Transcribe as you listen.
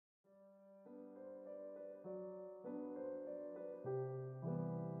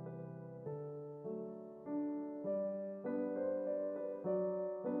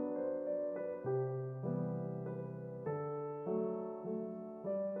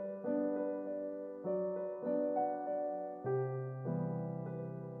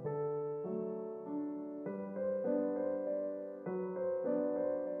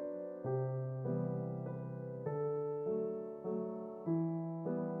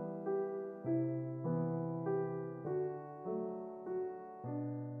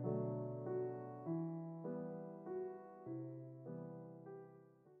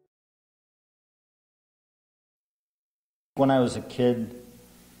when I was a kid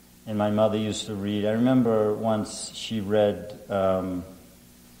and my mother used to read, I remember once she read a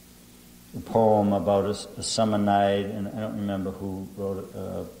poem about a summer night, and I don't remember who wrote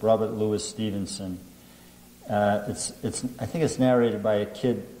it, Robert Louis Stevenson. I think it's narrated by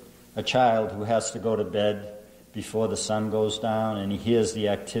a child who has to go to bed before the sun goes down, and he hears the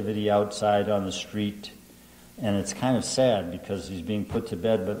activity outside on the street, and it's kind of sad because he's being put to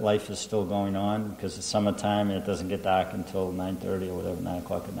bed, but life is still going on because it's summertime and it doesn't get dark until 9:30 or whatever, 9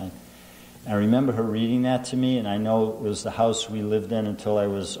 o'clock at night. I remember her reading that to me, and I know it was the house we lived in until I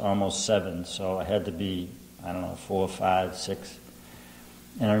was almost 7, so I had to be, 4, 5, 6.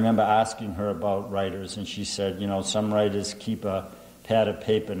 And I remember asking her about writers, and she said, some writers keep a pad of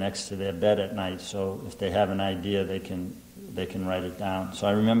paper next to their bed at night, so if they have an idea, they can write it down. So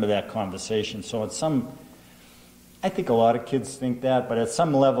I remember that conversation. So I think a lot of kids think that, but at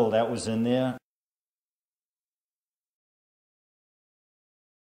some level that was in there.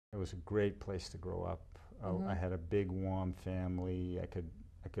 It was a great place to grow up. Mm-hmm. I had a big, warm family. I could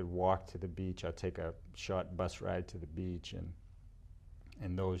walk to the beach. I'd take a short bus ride to the beach, and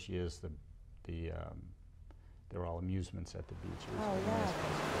in those years, there were all amusements at the beach. Oh, yeah.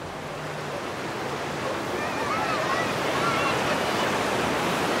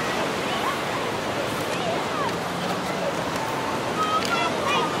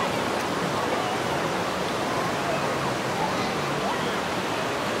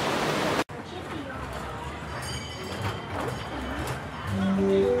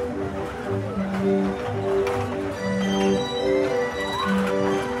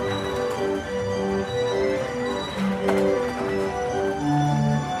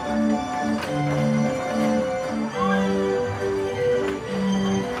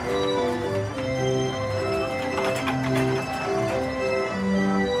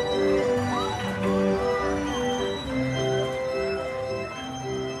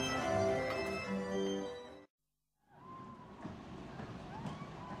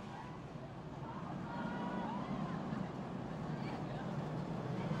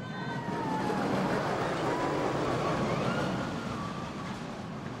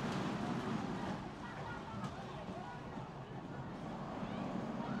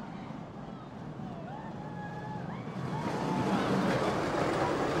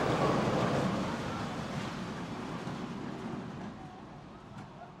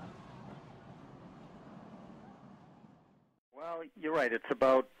 Well, you're right. It's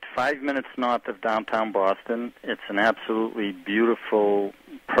about 5 minutes north of downtown Boston. It's an absolutely beautiful,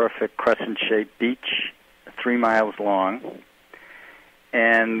 perfect crescent-shaped beach, 3 miles long.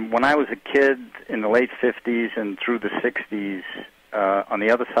 And when I was a kid in the late 50s and through the 60s, on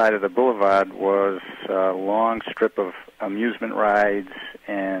the other side of the boulevard was a long strip of amusement rides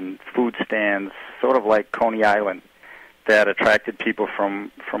and food stands, sort of like Coney Island, that attracted people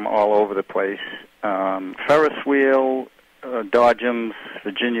from all over the place. Ferris wheel, Dodgems,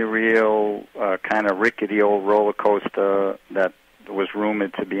 Virginia reel, kind of rickety old roller coaster that was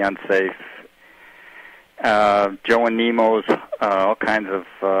rumored to be unsafe. Joe and Nemo's, all kinds of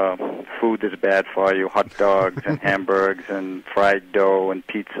food that's bad for you, hot dogs and hamburgers and fried dough and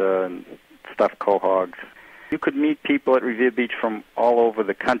pizza and stuffed quahogs. You could meet people at Revere Beach from all over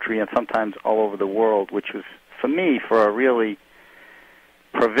the country and sometimes all over the world, which was, for me, for a really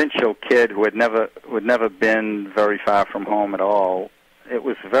provincial kid who had never been very far from home at all, it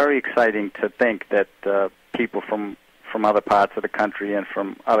was very exciting to think that people from other parts of the country and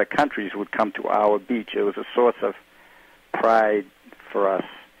from other countries would come to our beach. It was a source of pride for us.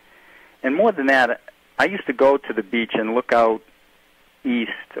 And more than that, I used to go to the beach and look out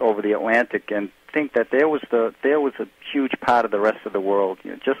east over the Atlantic and think that there was a huge part of the rest of the world.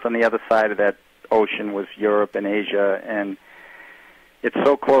 Just on the other side of that ocean was Europe and Asia, and it's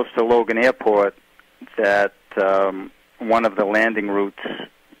so close to Logan Airport that one of the landing routes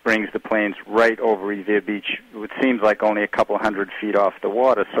brings the planes right over Revere Beach. It seems like only a couple hundred feet off the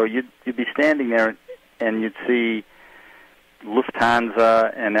water. So you'd be standing there and you'd see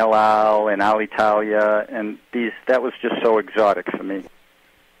Lufthansa and El Al and Alitalia, and that was just so exotic for me.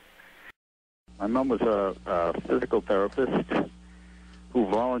 My mom was a physical therapist who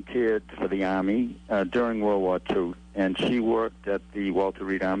volunteered for the Army during World War II, and she worked at the Walter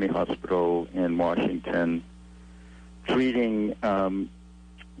Reed Army Hospital in Washington, treating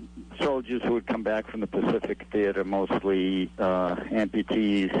soldiers who had come back from the Pacific Theater, mostly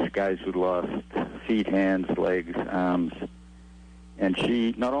amputees, guys who'd lost feet, hands, legs, arms. And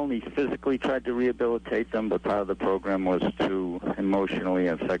she not only physically tried to rehabilitate them, but part of the program was to emotionally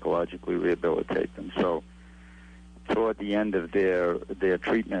and psychologically rehabilitate them. So toward the end of their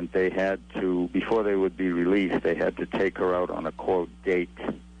treatment, they had to, before they would be released, they had to take her out on a, quote, date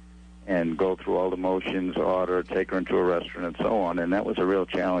and go through all the motions, order, take her into a restaurant, and so on. And that was a real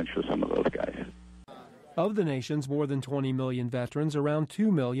challenge for some of those guys. Of the nation's more than 20 million veterans, around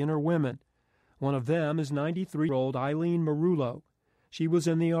 2 million are women. One of them is 93-year-old Roland Merullo. She was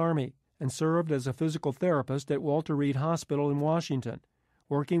in the Army and served as a physical therapist at Walter Reed Hospital in Washington,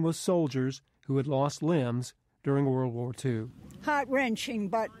 working with soldiers who had lost limbs during World War II. Heart-wrenching,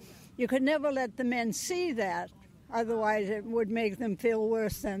 but you could never let the men see that. Otherwise, it would make them feel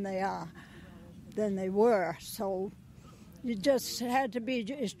worse than they were. So you just had to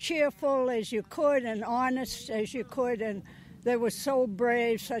be as cheerful as you could and honest as you could, and they were so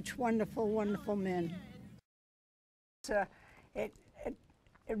brave, such wonderful, wonderful men. It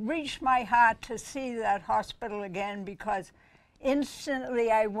reached my heart to see that hospital again, because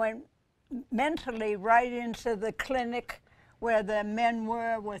instantly I went mentally right into the clinic where the men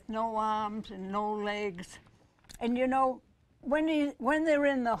were with no arms and no legs. And you know, when they're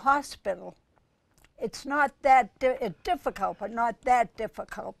in the hospital, it's not that it's difficult, but not that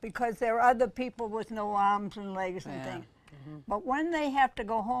difficult, because there are other people with no arms and legs and things. Mm-hmm. But when they have to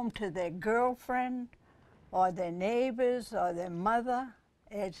go home to their girlfriend or their neighbors or their mother,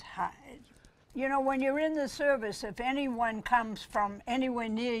 it's hard. You know, when you're in the service, if anyone comes from anywhere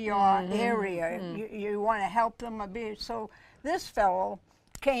near your area, you want to help them a bit. So this fellow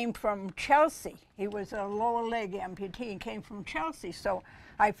came from Chelsea. He was a lower leg amputee and came from Chelsea. So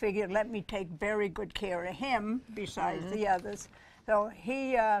I figured, let me take very good care of him besides the others. So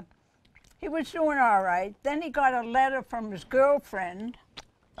he was doing all right. Then he got a letter from his girlfriend.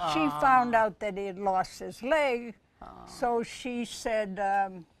 She found out that he had lost his leg. So she said,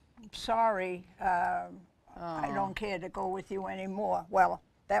 sorry, I don't care to go with you anymore. Well,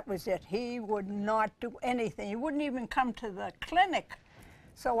 that was it. He would not do anything. He wouldn't even come to the clinic.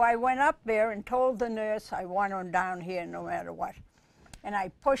 So I went up there and told the nurse I want him down here no matter what. And I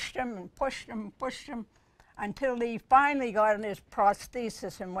pushed him and pushed him and pushed him until he finally got in his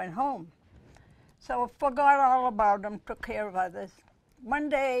prosthesis and went home. So I forgot all about him, took care of others. One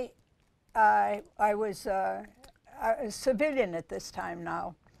day, I was a civilian at this time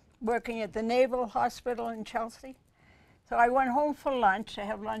now, working at the Naval Hospital in Chelsea. So I went home for lunch. I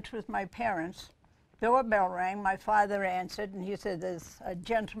have lunch with my parents. Doorbell rang. My father answered, and he said, there's a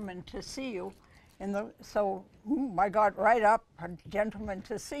gentleman to see you. So I got right up, a gentleman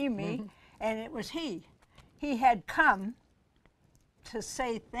to see me, and it was he. He had come to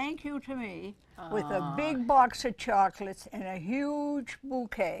say thank you to me with a big box of chocolates and a huge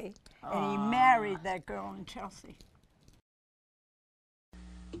bouquet, and he married that girl in Chelsea.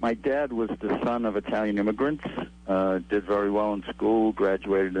 My dad was the son of Italian immigrants, did very well in school,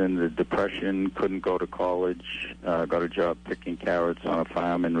 graduated in the Depression, couldn't go to college, got a job picking carrots on a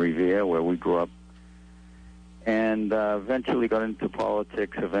farm in Revere where we grew up, and eventually got into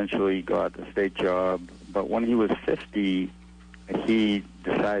politics, eventually got a state job. But when he was 50, he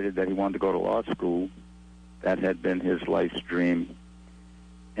decided that he wanted to go to law school. That had been his life's dream.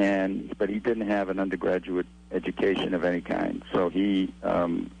 But he didn't have an undergraduate education of any kind. So he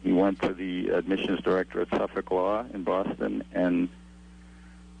went to the admissions director at Suffolk Law in Boston and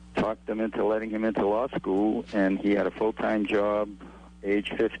talked them into letting him into law school. And he had a full-time job,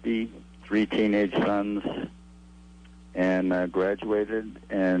 age 50, 3 teenage sons, and graduated.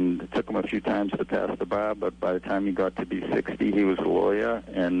 And it took him a few times to pass the bar, but by the time he got to be 60, he was a lawyer,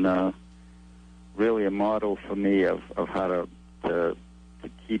 and really a model for me of how to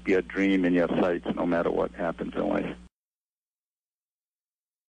keep your dream in your sights no matter what happens in life.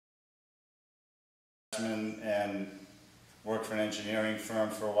 And worked for an engineering firm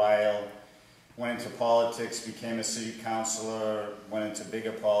for a while, went into politics, became a city councilor, went into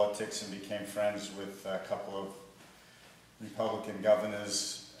bigger politics and became friends with a couple of Republican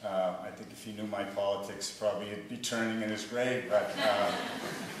governors. I think if he knew my politics, probably he'd be turning in his grave, but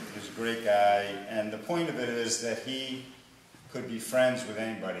he was a great guy. And the point of it is that he could be friends with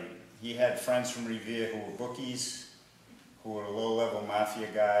anybody. He had friends from Revere who were bookies, who were low-level mafia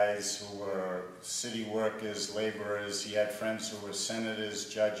guys, who were city workers, laborers. He had friends who were senators,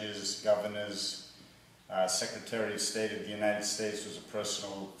 judges, governors. Secretary of State of the United States was a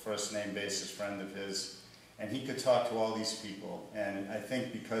personal, first-name basis friend of his. And he could talk to all these people. And I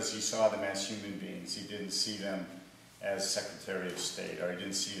think because he saw them as human beings, he didn't see them as Secretary of State, or he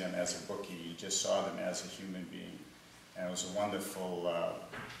didn't see them as a bookie. He just saw them as a human being. And it was a wonderful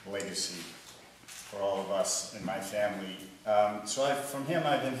legacy for all of us in my family. From him,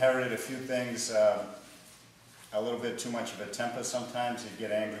 I've inherited a few things. A little bit too much of a temper sometimes. He'd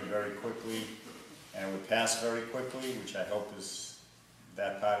get angry very quickly. and it would pass very quickly, which I hope is,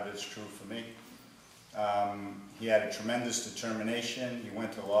 that part of it is true for me. He had a tremendous determination. He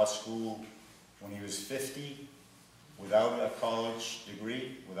went to law school when he was 50 without a college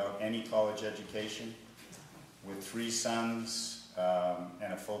degree, without any college education, with 3 sons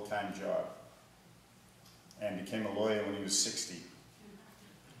and a full-time job, and became a lawyer when he was 60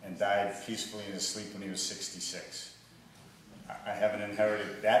 and died peacefully in his sleep when he was 66. I haven't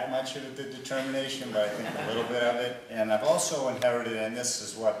inherited that much of the determination, but I think a little bit of it. And I've also inherited, and this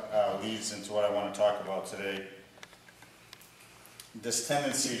is what leads into what I want to talk about today, this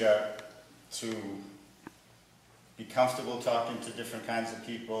tendency to be comfortable talking to different kinds of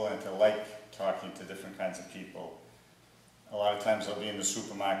people and to like talking to different kinds of people. A lot of times I'll be in the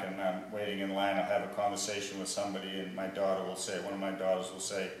supermarket and I'm waiting in line, I'll have a conversation with somebody and my daughter will say, one of my daughters will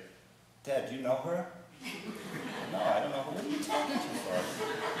say, "Dad, do you know her?" "No, I don't know her." "What are you talking to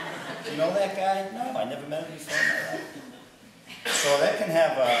for? Do you know that guy?" "No, I never met him before in my life." So that can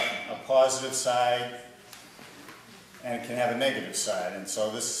have a positive side and it can have a negative side. And so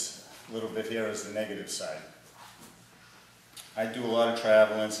this little bit here is the negative side. I do a lot of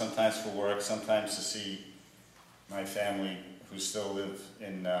traveling, sometimes for work, sometimes to see my family who still live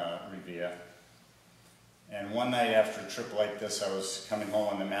in Revere. And one night after a trip like this, I was coming home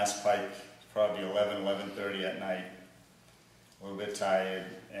on the Mass Pike, probably 11:30 at night, a little bit tired,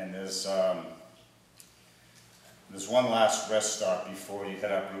 and there's one last rest stop before you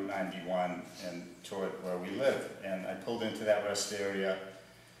head up Route 91 and toward where we live. And I pulled into that rest area,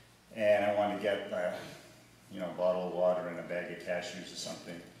 and I wanted to get a bottle of water and a bag of cashews or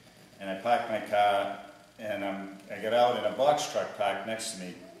something. And I parked my car, and I got out, and a box truck parked next to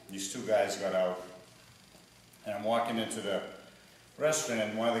me. These 2 guys got out, and I'm walking into the restaurant,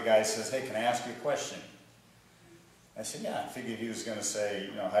 and one of the guys says, "Hey, can I ask you a question?" I said, "Yeah." I figured he was going to say,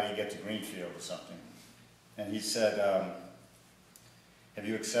 "How do you get to Greenfield?" or something. And he said, "Have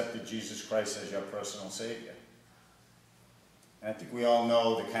you accepted Jesus Christ as your personal Savior?" And I think we all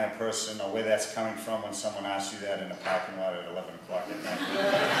know the kind of person or where that's coming from when someone asks you that in a parking lot at 11 o'clock at night.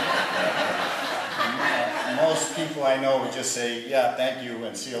 Most people I know would just say, "Yeah, thank you,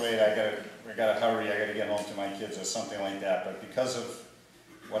 and see you later. I gotta hurry. I gotta get home to my kids," or something like that. But because of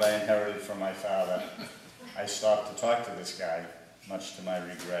what I inherited from my father, I stopped to talk to this guy, much to my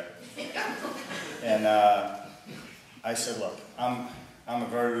regret. And I said, "Look, I'm a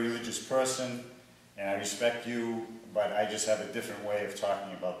very religious person, and I respect you, but I just have a different way of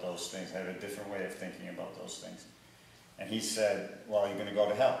talking about those things. I have a different way of thinking about those things." And he said, "Well, you're going to go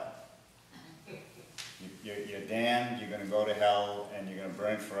to hell. You're damned, you're going to go to hell, and you're going to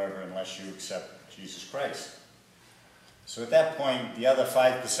burn forever unless you accept Jesus Christ." So at that point, the other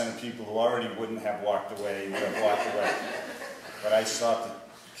 5% of people who already wouldn't have walked away would have walked away. But I stopped to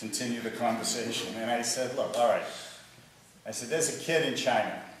continue the conversation, and I said, "Look, all right." I said, "There's a kid in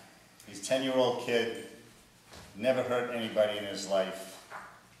China. He's a 10-year-old kid, never hurt anybody in his life,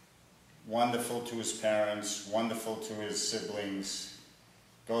 wonderful to his parents, wonderful to his siblings,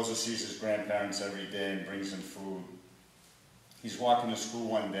 goes and sees his grandparents every day and brings them food. He's walking to school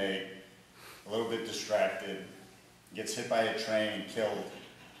one day, a little bit distracted, gets hit by a train and killed.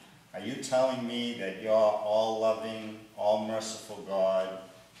 Are you telling me that your all-loving, all-merciful God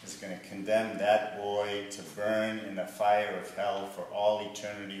is going to condemn that boy to burn in the fire of hell for all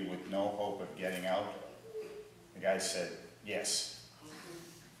eternity with no hope of getting out?" The guy said, "Yes."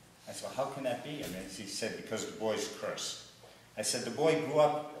 I said, "Well, how can that be?" He said, "Because the boy's cursed." I said, "The boy grew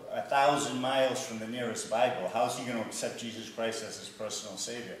up 1,000 miles from the nearest Bible. How's he going to accept Jesus Christ as his personal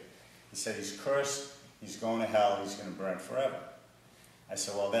Savior?" He said, "He's cursed, he's going to hell, he's going to burn forever." I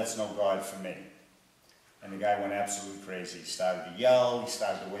said, "Well, that's no God for me." And the guy went absolutely crazy. He started to yell, he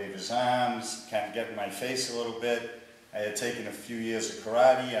started to wave his arms, kind of get in my face a little bit. I had taken a few years of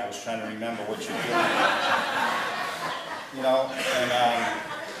karate, I was trying to remember what you're doing. And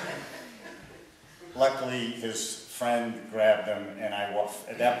luckily his friend grabbed him, and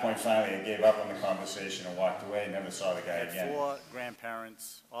at that point finally I gave up on the conversation and walked away and never saw the guy again. 4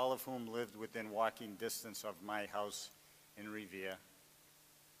 grandparents, all of whom lived within walking distance of my house in Revere.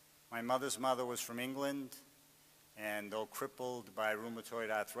 My mother's mother was from England, and though crippled by rheumatoid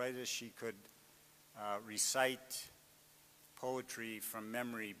arthritis, she could recite poetry from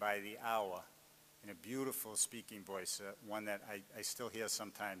memory by the hour in a beautiful speaking voice, one that I still hear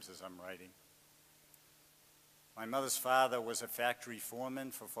sometimes as I'm writing. My mother's father was a factory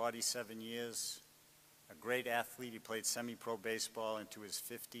foreman for 47 years, a great athlete. He played semi-pro baseball into his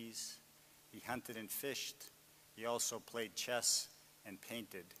 50s. He hunted and fished. He also played chess and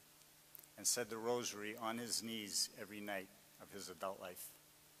painted, and said the rosary on his knees every night of his adult life.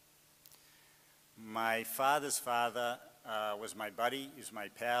 My father's father was my buddy. He was my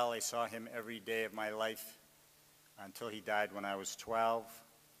pal. I saw him every day of my life until he died when I was 12.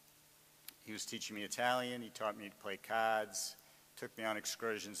 He was teaching me Italian. He taught me to play cards, took me on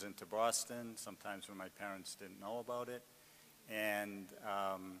excursions into Boston, sometimes when my parents didn't know about it, and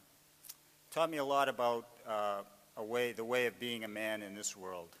taught me a lot about the way of being a man in this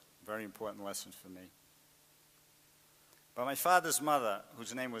world. Very important lessons for me. But my father's mother,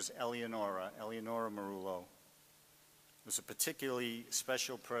 whose name was Eleonora Merullo, was a particularly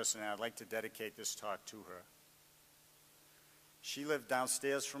special person, and I'd like to dedicate this talk to her. She lived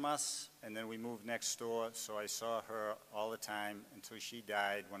downstairs from us, and then we moved next door, so I saw her all the time until she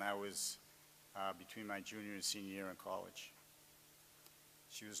died when I was between my junior and senior year in college.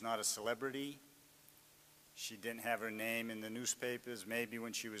 She was not a celebrity. She didn't have her name in the newspapers, maybe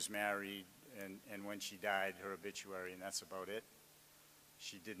when she was married, and when she died, her obituary, and that's about it.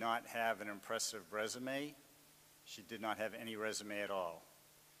 She did not have an impressive resume. She did not have any resume at all.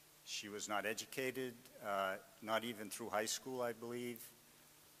 She was not educated, not even through high school, I believe.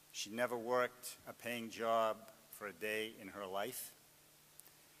 She never worked a paying job for a day in her life.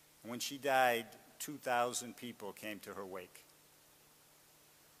 And when she died, 2,000 people came to her wake.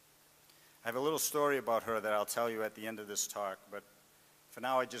 I have a little story about her that I'll tell you at the end of this talk, but for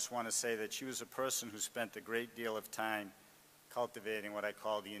now I just want to say that she was a person who spent a great deal of time cultivating what I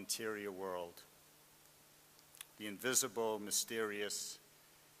call the interior world, the invisible, mysterious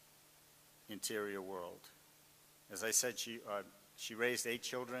interior world. As I said, she raised 8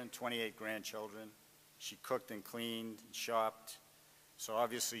 children, 28 grandchildren. She cooked and cleaned and shopped. So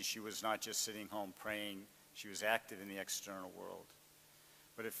obviously she was not just sitting home praying, she was active in the external world.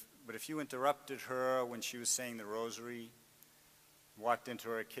 But if you interrupted her when she was saying the rosary, walked into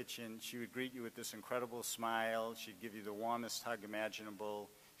her kitchen, she would greet you with this incredible smile. She'd give you the warmest hug imaginable.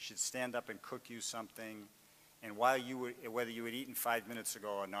 She'd stand up and cook you something. And while you were, whether you had eaten 5 minutes ago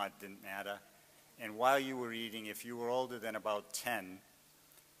or not, didn't matter. And while you were eating, if you were older than about 10,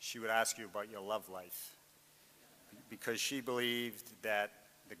 she would ask you about your love life. Because she believed that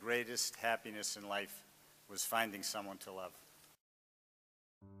the greatest happiness in life was finding someone to love.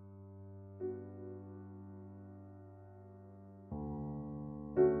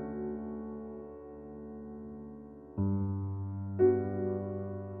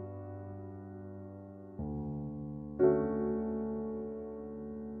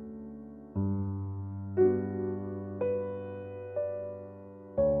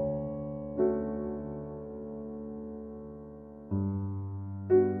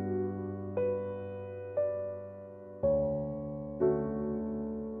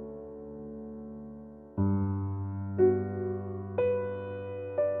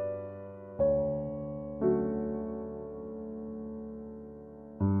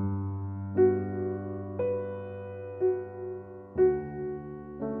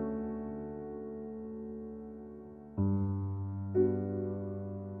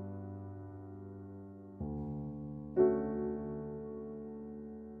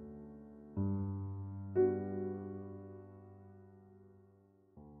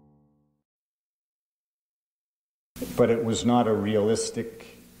 But it was not a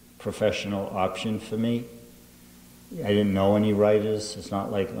realistic professional option for me. I didn't know any writers. It's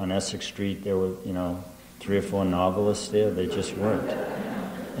not like on Essex Street there were, 3 or 4 novelists there. They just weren't.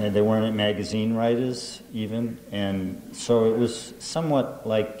 And they weren't magazine writers even. And so it was somewhat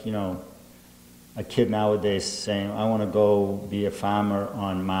like, a kid nowadays saying, I want to go be a farmer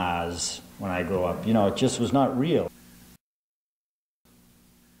on Mars when I grow up. It just was not real.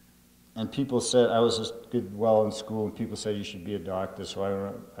 And people said, I was did well in school, and people said you should be a doctor. So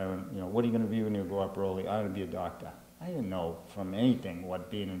I went, what are you going to be when you grow up early? I'm going to be a doctor. I didn't know from anything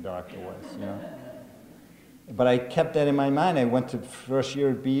what being a doctor was, But I kept that in my mind. I went to first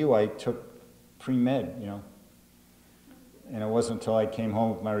year at BU, I took pre-med, And it wasn't until I came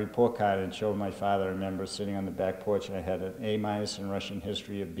home with my report card and showed my father. I remember sitting on the back porch, and I had an A- in Russian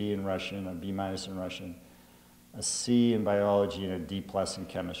history, a B in Russian, a B- in Russian, a C in biology, and a D+ in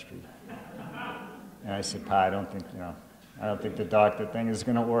chemistry. And I said, Pa, I don't think the doctor thing is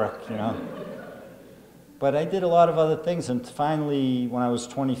going to work, But I did a lot of other things, and finally, when I was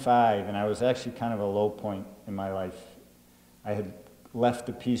 25, and I was actually kind of a low point in my life, I had left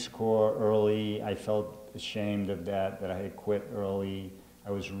the Peace Corps early. I felt ashamed of that I had quit early. I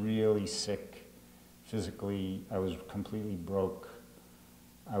was really sick physically. I was completely broke.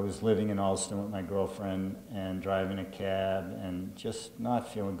 I was living in Alston with my girlfriend and driving a cab and just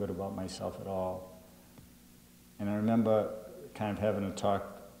not feeling good about myself at all. And I remember kind of having a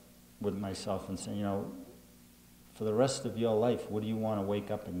talk with myself and saying, for the rest of your life, what do you want to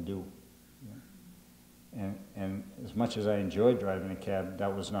wake up and do? And as much as I enjoyed driving a cab,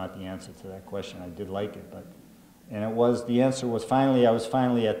 that was not the answer to that question. I did like it, but, and it was, the answer was finally, I was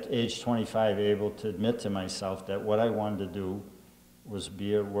finally at age 25 able to admit to myself that what I wanted to do was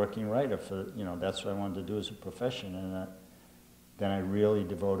be a working writer for, you know, that's what I wanted to do as a profession. And then I really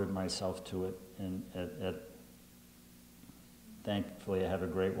devoted myself to it. And thankfully I have a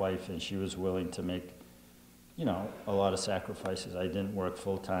great wife, and she was willing to make, you know, a lot of sacrifices. I didn't work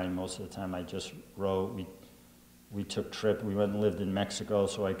full time. Most of the time I just wrote. We took trip. We went and lived in Mexico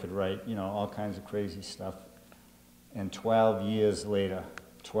so I could write, you know, all kinds of crazy stuff. And 12 years later,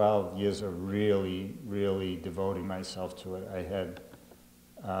 12 years of really, really devoting myself to it, I had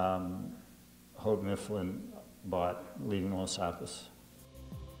Hope Mifflin bought Leaving Losapas.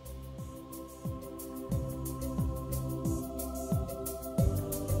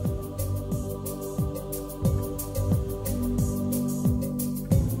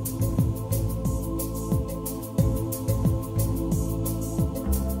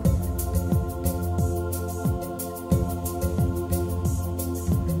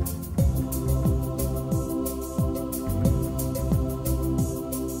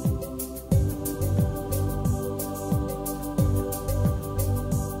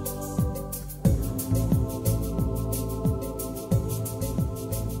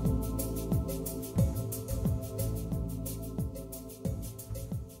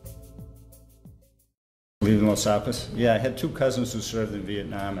 Leaving Losapas? Yeah, I had two cousins who served in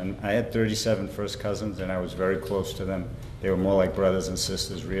Vietnam, and I had 37 first cousins, and I was very close to them. They were more like brothers and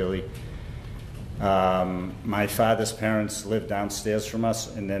sisters, really. My father's parents lived downstairs from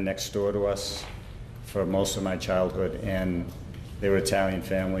us and then next door to us for most of my childhood, and they were an Italian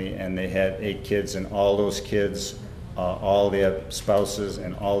family, and they had 8 kids, and all those kids, all their spouses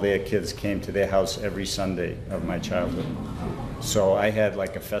and all their kids came to their house every Sunday of my childhood. So I had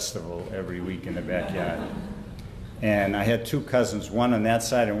like a festival every week in the backyard. And I had 2 cousins, one on that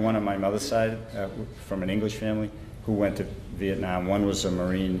side and one on my mother's side, from an English family, who went to Vietnam. One was a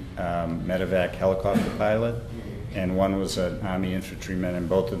Marine medevac helicopter pilot, and one was an Army infantryman, and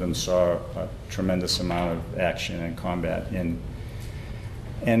both of them saw a tremendous amount of action and combat.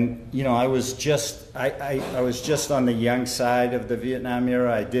 And you know, I was just on the young side of the Vietnam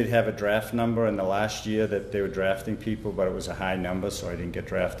era. I did have a draft number in the last year that they were drafting people, but it was a high number, so I didn't get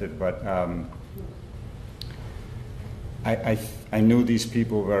drafted. But I knew these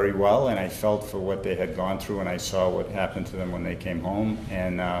people very well, and I felt for what they had gone through, and I saw what happened to them when they came home.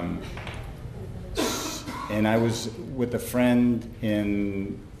 And I was with a friend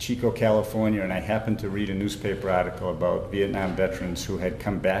in Chico, California, and I happened to read a newspaper article about Vietnam veterans who had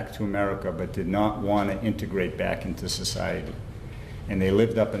come back to America but did not want to integrate back into society. And they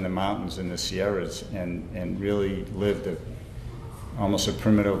lived up in the mountains in the Sierras and really lived almost a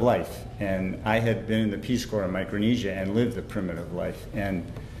primitive life. And I had been in the Peace Corps in Micronesia and lived a primitive life. And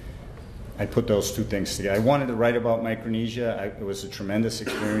I put those 2 things together. I wanted to write about Micronesia. It was a tremendous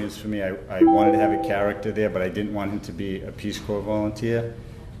experience for me. I wanted to have a character there, but I didn't want him to be a Peace Corps volunteer.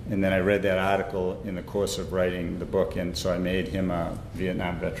 And then I read that article in the course of writing the book, and so I made him a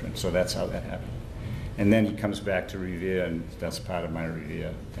Vietnam veteran. So that's how that happened. And then he comes back to Revere, and that's part of my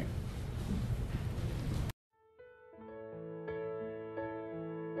Revere thing.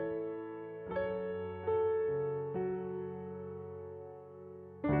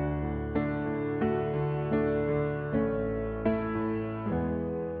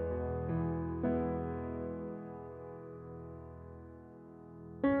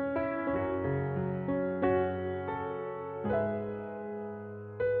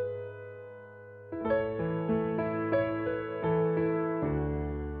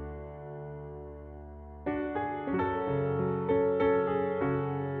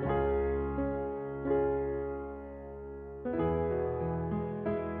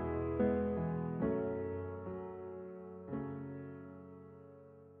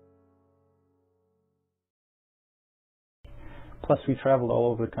 Plus, we traveled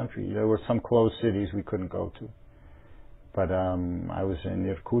all over the country. There were some closed cities we couldn't go to. But I was in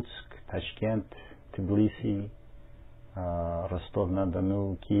Irkutsk, Tashkent, Tbilisi,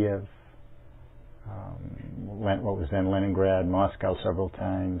 Rostov-na-Donu, Kiev, what was then Leningrad, Moscow several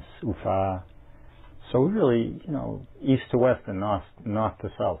times, Ufa. So we really, you know, east to west and north to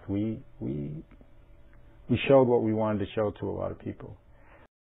south. We showed what we wanted to show to a lot of people.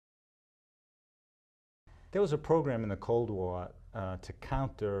 There was a program in the Cold War to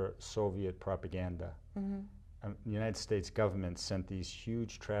counter Soviet propaganda. Mm-hmm. The United States government sent these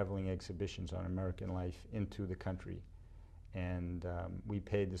huge traveling exhibitions on American life into the country. And we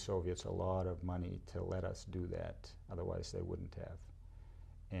paid the Soviets a lot of money to let us do that. Otherwise, they wouldn't have.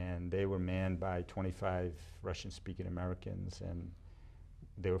 and they were manned by 25 Russian-speaking Americans, and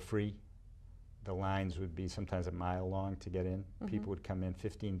they were free. The lines would be sometimes a mile long to get in. People would come in,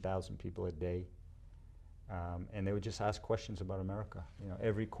 15,000 people a day, and they would just ask questions about America. You know,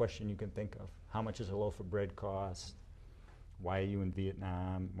 every question you can think of. How much does a loaf of bread cost? Why are you in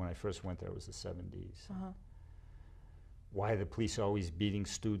Vietnam? When I first went there, it was the 70s. Why are the police always beating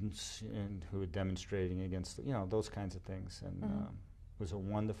students and who are demonstrating against, you know, those kinds of things. And it was a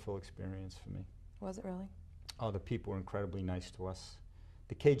wonderful experience for me. Was it really? Oh, the people were incredibly nice to us.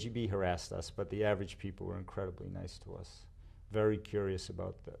 The KGB harassed us, but the average people were incredibly nice to us. Very curious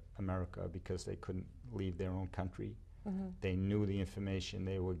about America because they couldn't leave their own country. They knew the information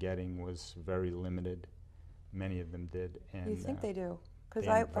they were getting was very limited. Many of them did. And you think they do? Because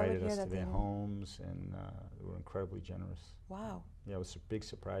they I would invited hear us that to their homes, and they were incredibly generous. Wow. Yeah, it was a big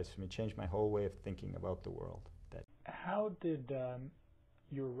surprise for me. It changed my whole way of thinking about the world. How did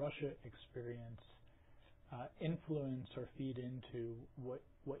your Russia experience influence or feed into what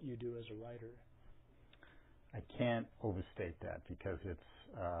you do as a writer? I can't overstate that because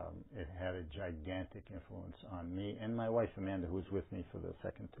it had a gigantic influence on me, and my wife Amanda, who was with me for the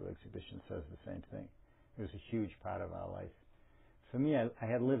second two exhibitions, says the same thing. It was a huge part of our life. For me, I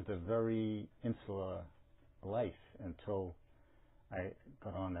had lived a very insular life until I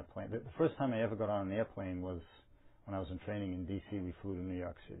got on that plane. The first time I ever got on an airplane was when I was in training in D.C. We flew to New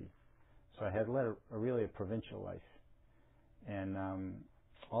York City. So I had led really a provincial life. And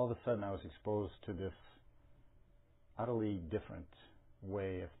all of a sudden I was exposed to this utterly different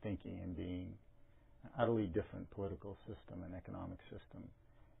way of thinking and being, an utterly different political system and economic system.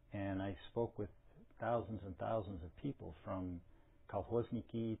 And I spoke with thousands and thousands of people, from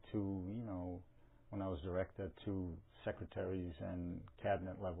kolkhozniki to, you know, when I was director, to secretaries and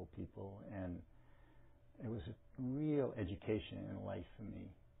cabinet level people. And it was a real education in life for me.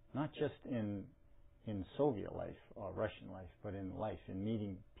 Not just in Soviet life or Russian life, but in life, in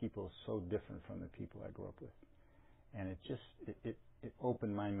meeting people so different from the people I grew up with. And it just, it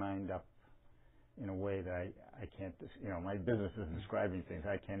opened my mind up in a way that I can't, you know, my business is describing things.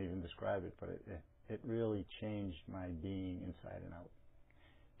 I can't even describe it, but it really changed my being inside and out.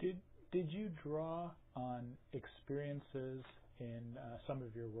 Did you draw on experiences in some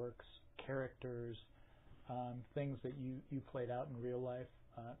of your works, characters, things that you played out in real life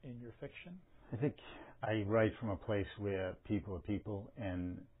in your fiction? I think I write from a place where people are people,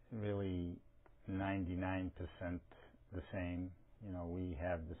 and really 99% the same. You know, we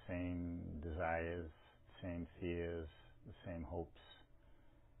have the same desires, same fears, the same hopes.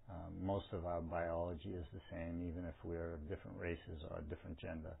 Most of our biology is the same, even if we're of different races or a different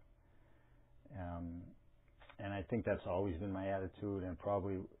gender. And I think that's always been my attitude, and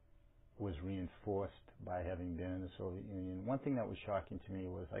probably was reinforced by having been in the Soviet Union. One thing that was shocking to me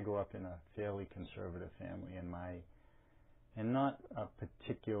was I grew up in a fairly conservative family, and not a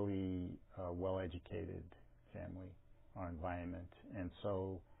particularly well-educated family or environment. And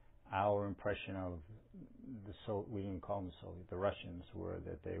so our impression of we didn't call them the Soviet, the Russians, were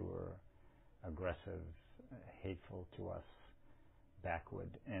that they were aggressive, hateful to us, backward.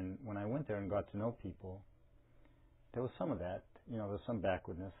 And when I went there and got to know people, there was some of that. You know, there was some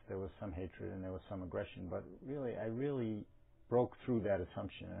backwardness, there was some hatred, and there was some aggression. But really, I really broke through that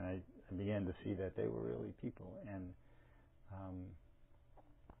assumption, and I began to see that they were really people, and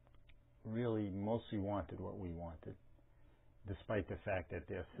really mostly wanted what we wanted, despite the fact that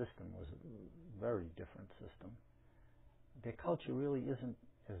their system was a very different system. Their culture really isn't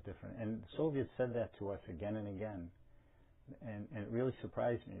as different. And the Soviets said that to us again and again. And it really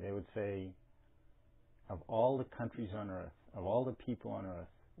surprised me. They would say, of all the countries on earth, of all the people on earth,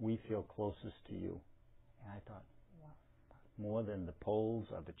 we feel closest to you. And I thought, wow, more than the Poles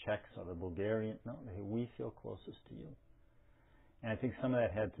or the Czechs or the Bulgarian. No, we feel closest to you. And I think some of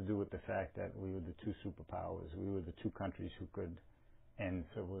that had to do with the fact that we were the two superpowers. We were the two countries who could end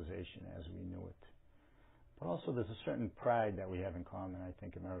civilization as we knew it. But also there's a certain pride that we have in common. I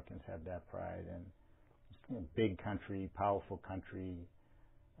think Americans have that pride. And it's a big country, powerful country.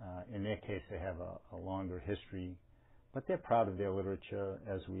 In their case, they have a longer history. But they're proud of their literature,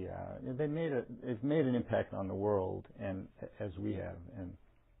 as we are. They've made an impact on the world, and as we have. And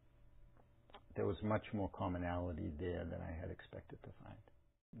there was much more commonality there than I had expected to find.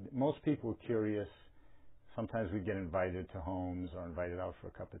 Most people were curious. Sometimes we'd get invited to homes or invited out for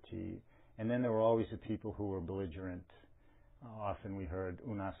a cup of tea. And then there were always the people who were belligerent. Often we heard,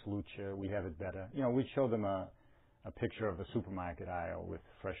 "U nas luce," we have it better. You know, we'd show them a picture of a supermarket aisle with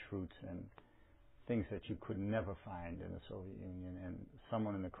fresh fruits and things that you could never find in the Soviet Union. And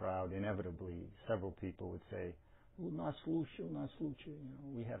someone in the crowd, inevitably, several people would say, Nas slučaju,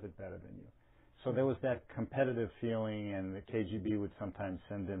 we have it better than you. So there was that competitive feeling, and the KGB would sometimes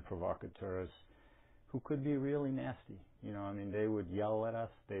send in provocateurs who could be really nasty. I mean, they would yell at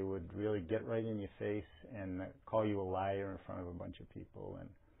us. They would really get right in your face and call you a liar in front of a bunch of people.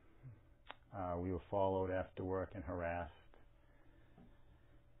 And we were followed after work and harassed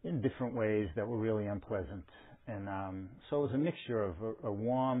in different ways that were really unpleasant. And so it was a mixture of a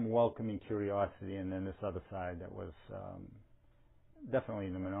warm, welcoming curiosity, and then this other side that was definitely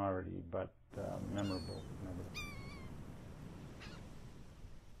in the minority, but memorable.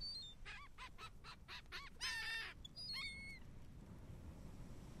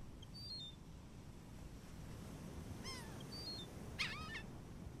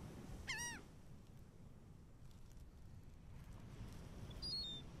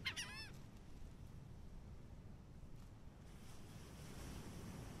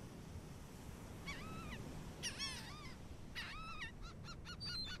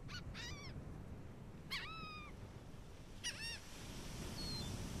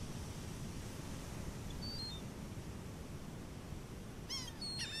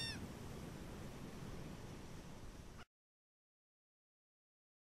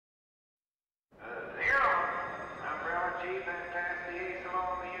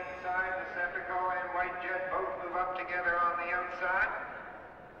 Together on the outside.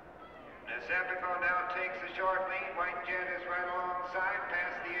 Decepticon now takes a short lead. White Jet is right alongside.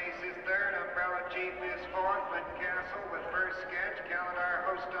 Past the Ace is third. Umbrella Chief is fourth. Castle with first sketch. Calendar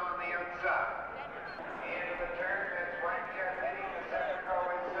Host on the outside. Into the turn. That's White Jet leading. Decepticon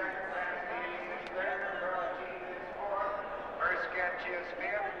is second. Past the Ace is third. Umbrella Chief is fourth. First sketch is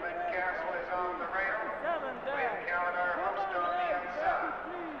fifth. Castle is on the rail. With Calendar Host on the outside.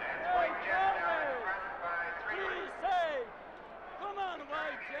 That's White Jet now in front by 3 lanes. Come on,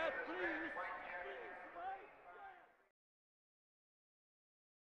 White Jet, please.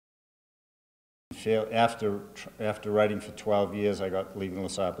 After writing for 12 years, I got Leaving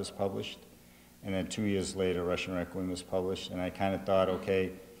Losapas published, and then 2 years later, Russian Requiem was published, and I kind of thought,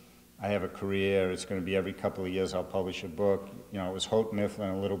 okay, I have a career, it's going to be every couple of years I'll publish a book. It was Houghton Mifflin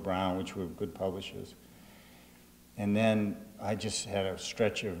and Little Brown, which were good publishers. And then I just had a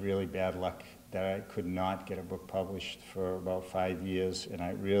stretch of really bad luck that I could not get a book published for about 5 years, and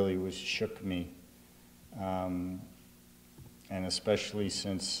it really shook me. And especially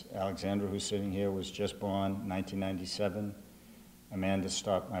since Alexandra, who's sitting here, was just born, 1997. Amanda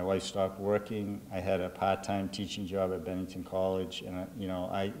my wife stopped working. I had a part-time teaching job at Bennington College, and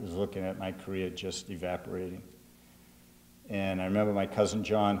I was looking at my career just evaporating. And I remember my cousin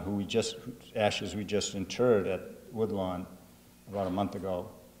John, whose ashes we just interred at Woodlawn about a month ago,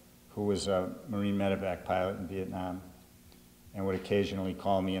 who was a Marine medevac pilot in Vietnam, and would occasionally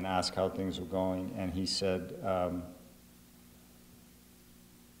call me and ask how things were going. And he said,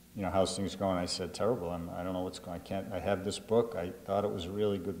 how's things going? I said, terrible. I don't know what's going on. I have this book. I thought it was a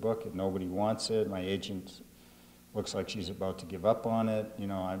really good book. If nobody wants it, my agent looks like she's about to give up on it.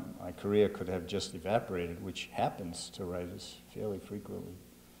 My career could have just evaporated, which happens to writers fairly frequently.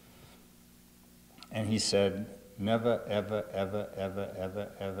 And he said, never, ever, ever, ever,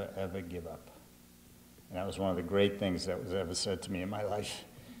 ever, ever, ever give up. And that was one of the great things that was ever said to me in my life.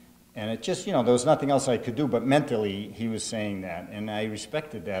 And it just, there was nothing else I could do, but mentally he was saying that. And I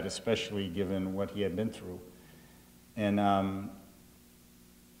respected that, especially given what he had been through. And I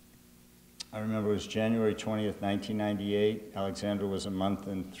remember it was January 20th, 1998. Alexandra was a month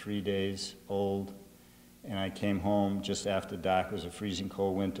and 3 days old. And I came home just after dark. It was a freezing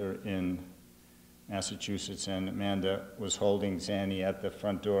cold winter in Massachusetts, and Amanda was holding Zanny at the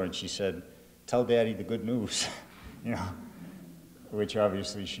front door, and she said, "Tell Daddy the good news," which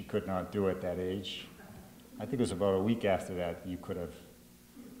obviously she could not do at that age. I think it was about a week after that you could have.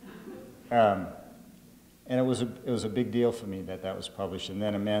 And it was a big deal for me that was published. And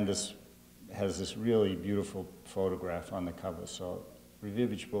then Amanda has this really beautiful photograph on the cover. So Revere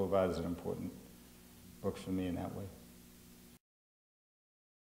Beach Boulevard is an important book for me in that way.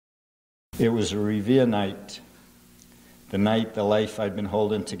 It was a Revere night. The night the life I'd been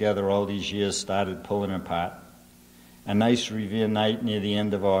holding together all these years started pulling apart. A nice Revere night near the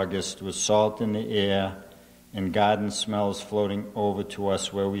end of August with salt in the air and garden smells floating over to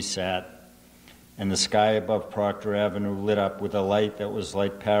us where we sat, and the sky above Proctor Avenue lit up with a light that was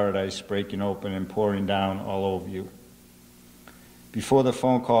like paradise breaking open and pouring down all over you. Before the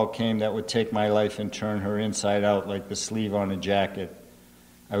phone call came that would take my life and turn her inside out like the sleeve on a jacket,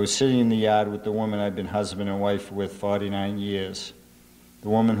 I was sitting in the yard with the woman I'd been husband and wife with 49 years, the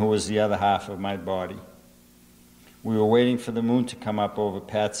woman who was the other half of my body. We were waiting for the moon to come up over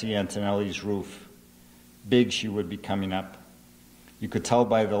Patsy Antonelli's roof. big she would be coming up. You could tell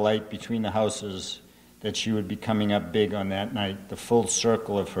by the light between the houses that she would be coming up big on that night, the full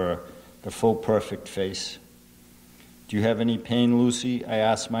circle of her, the full perfect face. "Do you have any pain, Lucy?" I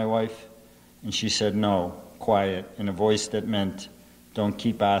asked my wife. And she said no, quiet, in a voice that meant, "Don't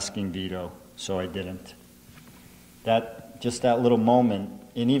keep asking, Vito," so I didn't. Just that little moment,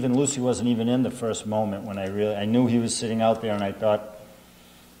 and even Lucy wasn't even in the first moment when I knew he was sitting out there, and I thought,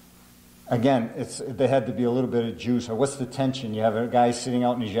 again, there had to be a little bit of juice. Or what's the tension? You have a guy sitting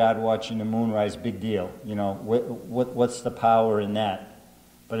out in his yard watching the moon rise, big deal. You know, what's the power in that?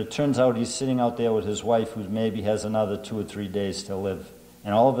 But it turns out he's sitting out there with his wife who maybe has another 2 or 3 days to live.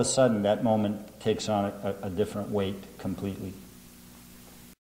 And all of a sudden, that moment takes on a different weight completely.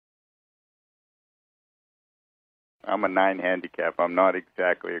 I'm a 9 handicap. I'm not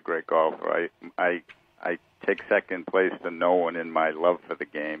exactly a great golfer. I take second place to no one in my love for the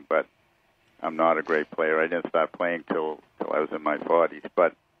game, but I'm not a great player. I didn't start playing till I was in my 40s.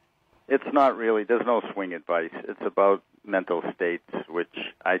 But it's not really, there's no swing advice. It's about mental states,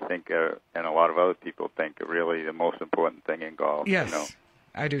 which I think are, and a lot of other people think, are really the most important thing in golf. Yes, you know?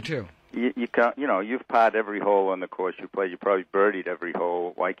 I do too. You can't, you've parred every hole on the course you play. You probably birdied every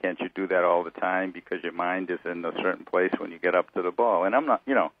hole. Why can't you do that all the time? Because your mind is in a certain place when you get up to the ball. And I'm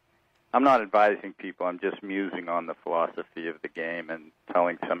not advising people. I'm just musing on the philosophy of the game and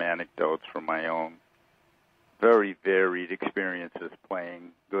telling some anecdotes from my own very varied experiences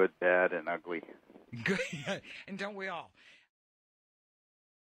playing, good, bad, and ugly. Good, and don't we all?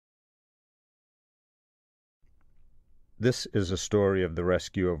 This is a story of the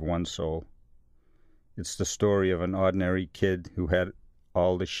rescue of one soul. It's the story of an ordinary kid who had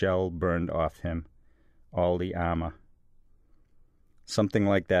all the shell burned off him, all the armor. Something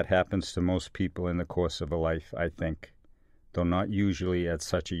like that happens to most people in the course of a life, I think, though not usually at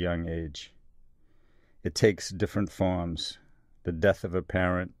such a young age. It takes different forms: the death of a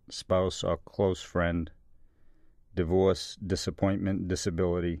parent, spouse, or close friend, divorce, disappointment,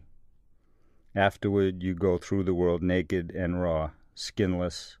 disability. Afterward, you go through the world naked and raw,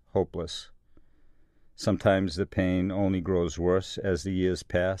 skinless, hopeless. Sometimes the pain only grows worse as the years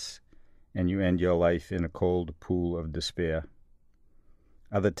pass, and you end your life in a cold pool of despair.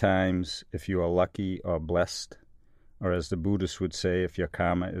 Other times, if you are lucky or blessed, or as the Buddhists would say, if your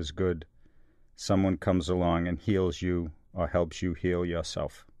karma is good, someone comes along and heals you or helps you heal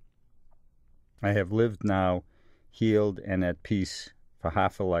yourself. I have lived now, healed and at peace, for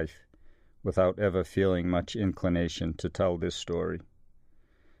half a life, without ever feeling much inclination to tell this story.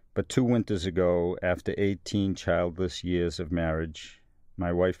 But 2 winters ago, after 18 childless years of marriage,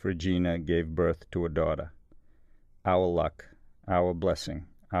 my wife Regina gave birth to a daughter. Our luck, our blessing,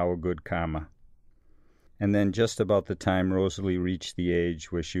 our good karma. And then just about the time Rosalie reached the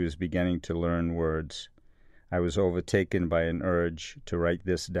age where she was beginning to learn words, I was overtaken by an urge to write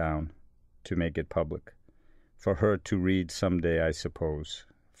this down, to make it public, for her to read someday, I suppose,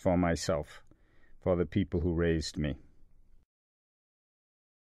 for myself, for the people who raised me.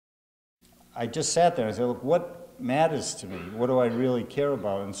 I just sat there and I said, look, what matters to me? What do I really care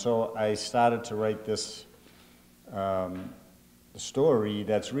about? And so I started to write this story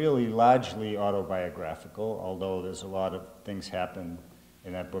that's really largely autobiographical, although there's a lot of things happen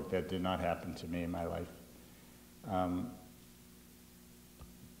in that book that did not happen to me in my life.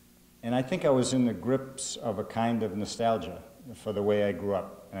 And I think I was in the grips of a kind of nostalgia for the way I grew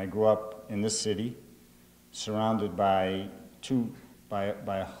up. And I grew up in this city, surrounded by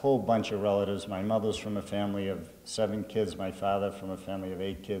a whole bunch of relatives. My mother's from a family of 7 kids, my father from a family of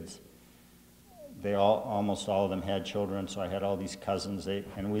 8 kids. Almost all of them had children, so I had all these cousins.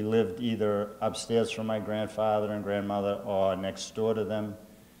 And we lived either upstairs from my grandfather and grandmother or next door to them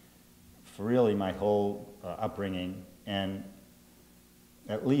for really my whole upbringing. And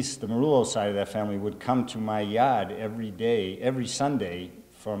at least the Merullo side of that family would come to my yard every day, every Sunday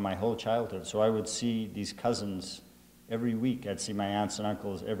for my whole childhood. So I would see these cousins every week. I'd see my aunts and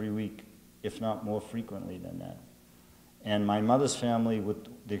uncles every week, if not more frequently than that. And my mother's family, with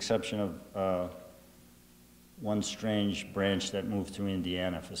the exception of one strange branch that moved to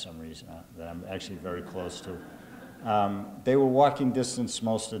Indiana for some reason, that I'm actually very close to, they were walking distance,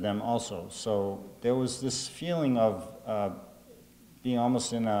 most of them also. So there was this feeling of being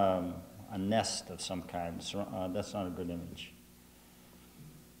almost in a nest of some kind. That's not a good image.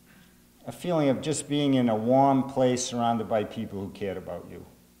 A feeling of just being in a warm place surrounded by people who cared about you.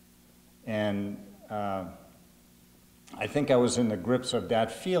 And I think I was in the grips of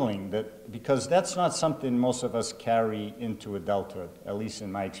that feeling, because that's not something most of us carry into adulthood, at least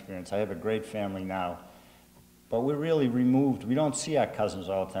in my experience. I have a great family now, but we're really removed. We don't see our cousins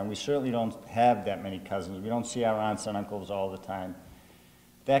all the time. We certainly don't have that many cousins. We don't see our aunts and uncles all the time.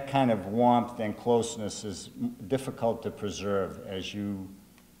 That kind of warmth and closeness is difficult to preserve as you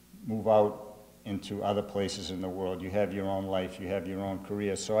move out into other places in the world. You have your own life, you have your own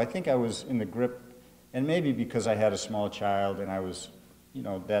career. So I think I was in the grip, and maybe because I had a small child and I was, you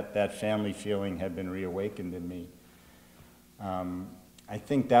know, that family feeling had been reawakened in me. I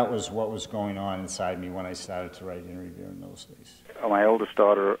think that was what was going on inside me when I started to write In Revere in those days. My oldest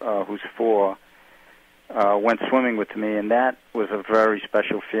daughter, who's 4, went swimming with me, and that was a very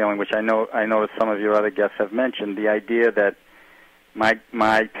special feeling, which I know that some of your other guests have mentioned. The idea that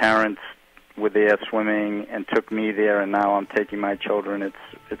my parents were there swimming and took me there, and now I'm taking my children.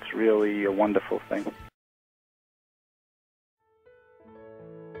 It's really a wonderful thing.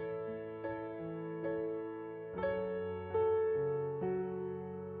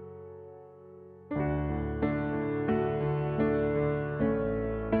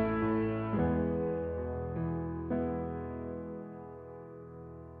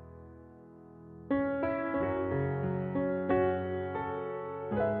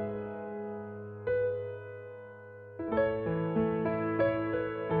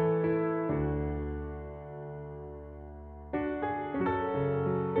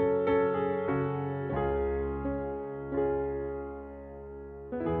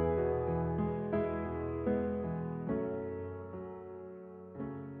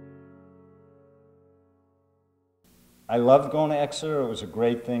 I loved going to Exeter. It was a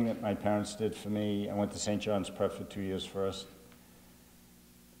great thing that my parents did for me. I went to St. John's Prep for 2 years first.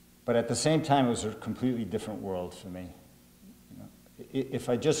 But at the same time, it was a completely different world for me. You know, if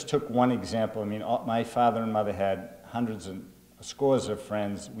I just took one example, I mean, my father and mother had hundreds and scores of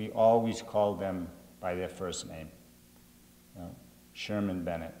friends. We always called them by their first name. You know, Sherman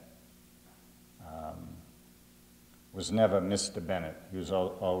Bennett was never Mr. Bennett. He was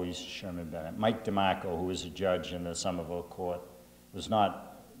always Sherman Bennett. Mike DeMarco, who was a judge in the Somerville court, was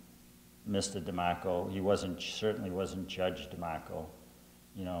not Mr. DeMarco. He certainly wasn't Judge DeMarco.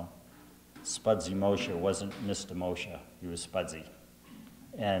 You know, Spudsy Moshe wasn't Mr. Moshe. He was Spudsy.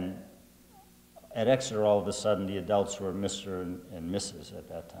 And at Exeter, all of a sudden, the adults were Mr. and Mrs. at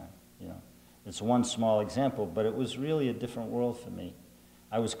that time. You know, it's one small example, but it was really a different world for me.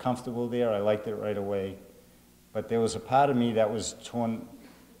 I was comfortable there. I liked it right away. But there was a part of me that was torn.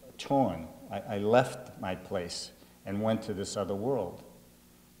 I left my place and went to this other world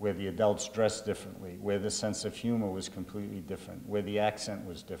where the adults dressed differently, where the sense of humor was completely different, where the accent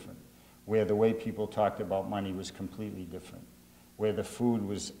was different, where the way people talked about money was completely different, where the food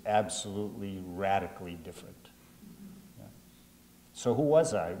was absolutely radically different. Yeah. So who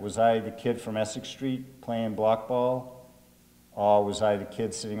was I? Was I the kid from Essex Street playing block ball? Or was I the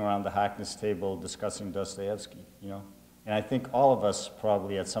kid sitting around the Harkness table discussing Dostoevsky, you know? And I think all of us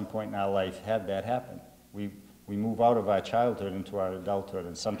probably at some point in our life had that happen. We move out of our childhood into our adulthood,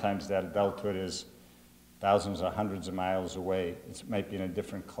 and sometimes that adulthood is thousands or hundreds of miles away. It might be in a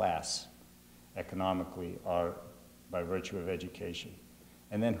different class economically or by virtue of education.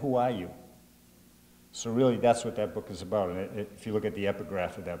 And then who are you? So really that's what that book is about. And if you look at the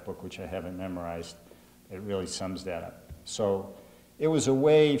epigraph of that book, which I haven't memorized, it really sums that up. So it was a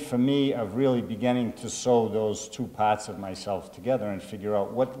way for me of really beginning to sew those two parts of myself together and figure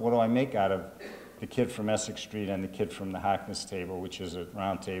out what do I make out of the kid from Essex Street and the kid from the Harkness table, which is a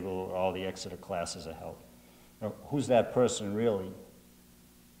round table where all the Exeter classes are held. You know, who's that person really?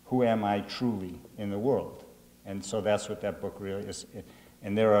 Who am I truly in the world? And so that's what that book really is.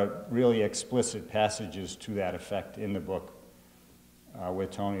 And there are really explicit passages to that effect in the book where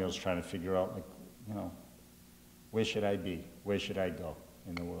Tonio's trying to figure out, like, you know, where should I be? Where should I go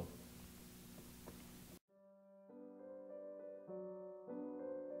in the world?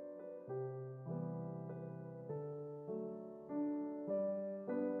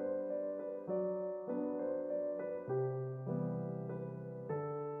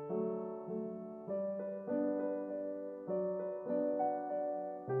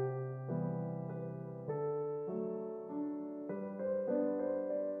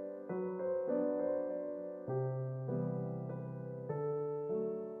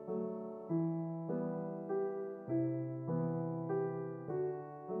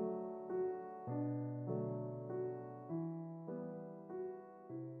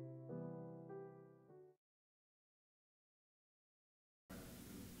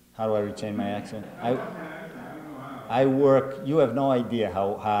 How do I retain my accent? I work, you have no idea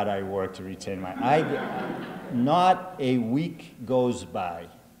how hard I work to retain my, not a week goes by,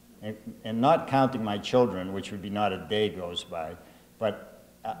 and not counting my children, which would be not a day goes by, but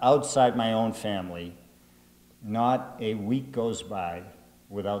outside my own family, not a week goes by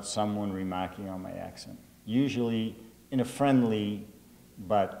without someone remarking on my accent. Usually in a friendly,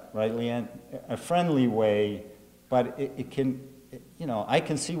 but, right, Leanne? A friendly way, but it can, you know, I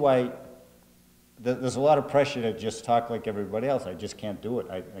can see why there's a lot of pressure to just talk like everybody else. I just can't do it.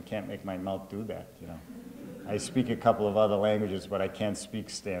 I can't make my mouth do that, you know. I speak a couple of other languages, but I can't speak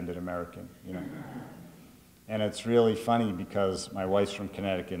standard American, you know. And it's really funny because my wife's from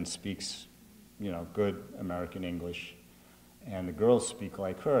Connecticut and speaks, you know, good American English, and the girls speak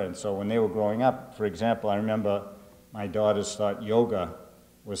like her. And so when they were growing up, for example, I remember my daughters thought yoga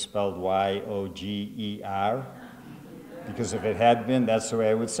was spelled Y-O-G-E-R, because if it had been, that's the way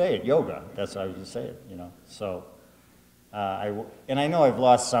I would say it, yoga. That's how I would say it, you know. So, and I know I've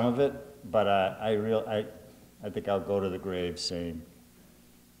lost some of it, but I think I'll go to the grave saying,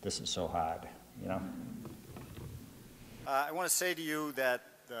 this is so hard, you know. I want to say to you that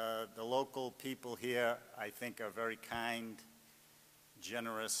the local people here, I think, are very kind,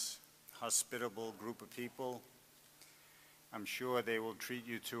 generous, hospitable group of people. I'm sure they will treat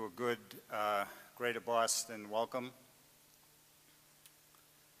you to a good Greater Boston welcome.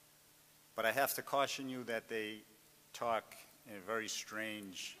 But I have to caution you that they talk in a very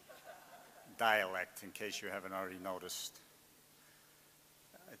strange dialect, in case you haven't already noticed.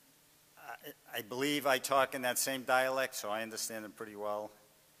 I believe I talk in that same dialect, so I understand it pretty well.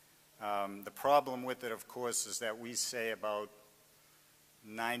 The problem with it, of course, is that we say about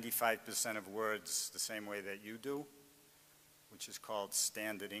 95% of words the same way that you do, which is called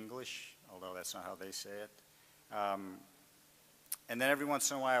standard English, although that's not how they say it. And then every once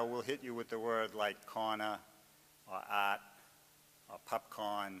in a while we'll hit you with the word like corner, or art, or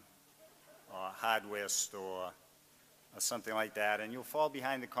popcorn, or hardware store, or something like that, and you'll fall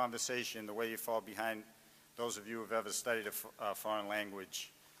behind the conversation the way you fall behind those of you who have ever studied a foreign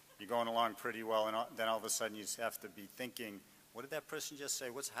language. You're going along pretty well, and then all of a sudden you have to be thinking, what did that person just say?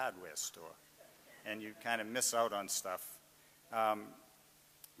 What's a hardware store? And you kind of miss out on stuff.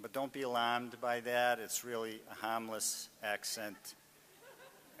 But don't be alarmed by that. It's really a harmless accent.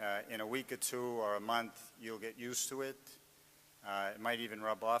 In a week or two or a month, you'll get used to it. It might even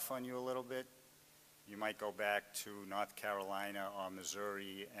rub off on you a little bit. You might go back to North Carolina or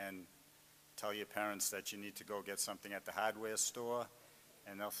Missouri and tell your parents that you need to go get something at the hardware store,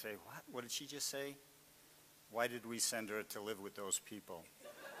 and they'll say, what? What did she just say? Why did we send her to live with those people?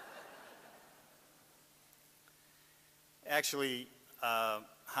 Actually,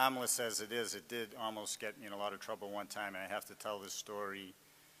 harmless as it is, it did almost get me in a lot of trouble one time, and I have to tell this story.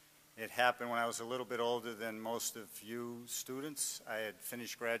 It happened when I was a little bit older than most of you students. I had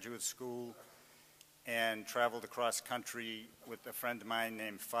finished graduate school and traveled across country with a friend of mine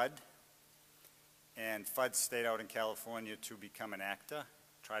named Fudd. And Fudd stayed out in California to become an actor,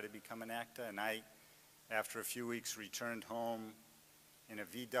 try to become an actor. And I, after a few weeks, returned home in a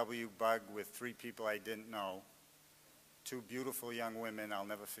VW Bug with 3 people I didn't know, 2 beautiful young women I'll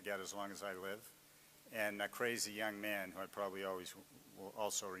never forget as long as I live, and a crazy young man who I probably always will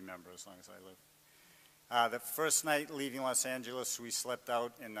also remember as long as I live. The first night leaving Los Angeles, we slept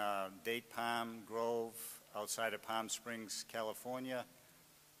out in a date palm grove outside of Palm Springs, California,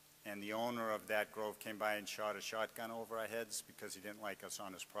 and the owner of that grove came by and shot a shotgun over our heads because he didn't like us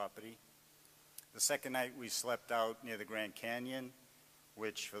on his property. The second night we slept out near the Grand Canyon,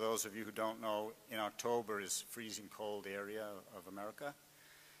 which, for those of you who don't know, in October is a freezing cold area of America.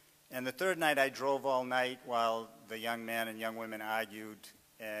 And the third night I drove all night while the young man and young women argued.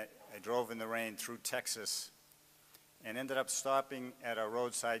 I drove in the rain through Texas and ended up stopping at a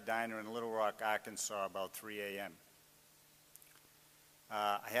roadside diner in Little Rock, Arkansas about 3 a.m.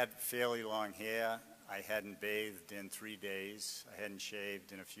 I had fairly long hair. I hadn't bathed in 3 days. I hadn't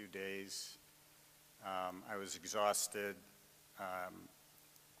shaved in a few days. I was exhausted,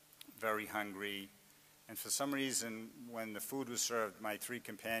 very hungry. And for some reason, when the food was served, my 3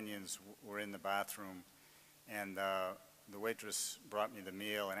 companions were in the bathroom, and the waitress brought me the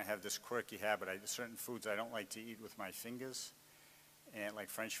meal, and I have this quirky habit. Certain foods I don't like to eat with my fingers, and like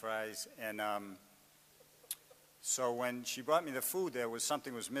French fries. And so when she brought me the food,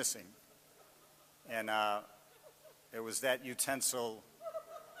 something was missing. And it was that utensil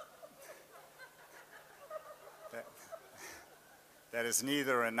that is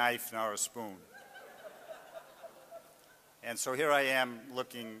neither a knife nor a spoon. And so here I am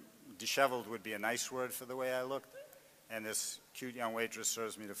looking, disheveled would be a nice word for the way I looked, and this cute young waitress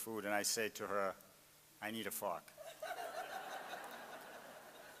serves me the food, and I say to her, I need a fork.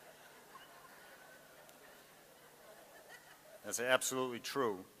 That's absolutely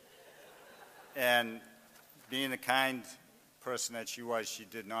true. And being the kind person that she was, she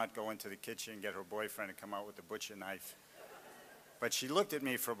did not go into the kitchen and get her boyfriend to come out with a butcher knife. But she looked at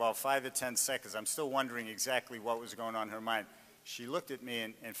me for about 5 to 10 seconds. I'm still wondering exactly what was going on in her mind. She looked at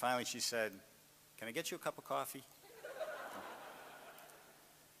me, and finally she said, "Can I get you a cup of coffee?"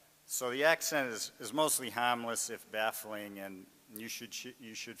 So the accent is mostly harmless, if baffling, and you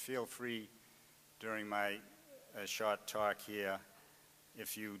should feel free during my short talk here,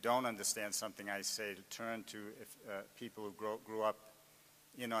 if you don't understand something I say, to turn to people who grew up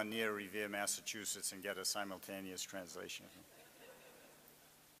in or near Revere, Massachusetts, and get a simultaneous translation.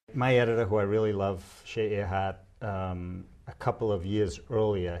 My editor, who I really love, Shea Earhart, a couple of years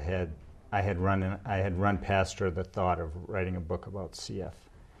earlier I had run past her the thought of writing a book about CF.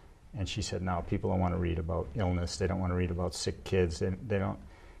 And she said, "No, people don't want to read about illness. They don't want to read about sick kids. They don't."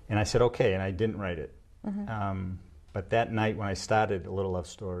 And I said, "Okay," and I didn't write it. Mm-hmm. But that night when I started A Little Love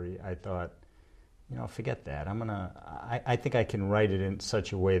Story, I thought, forget that. I think I can write it in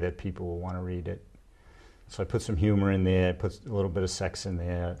such a way that people will want to read it. So I put some humor in there, put a little bit of sex in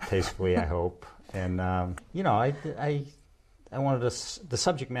there, tastefully, I hope. And, I wanted the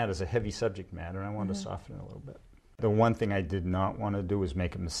subject matter is a heavy subject matter, and I wanted to soften it a little bit. The one thing I did not want to do was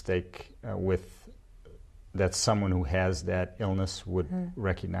make a mistake that someone who has that illness would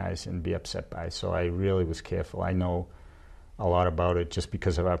recognize and be upset by. So I really was careful. I know a lot about it just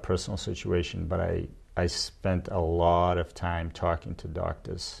because of our personal situation, but I spent a lot of time talking to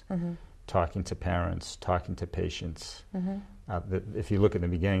doctors, talking to parents, talking to patients. If you look at the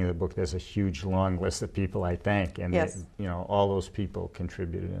beginning of the book, there's a huge, long list of people I thank, and yes. All those people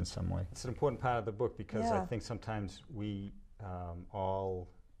contributed in some way. It's an important part of the book because I think sometimes we all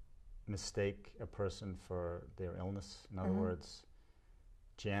mistake a person for their illness. In other words,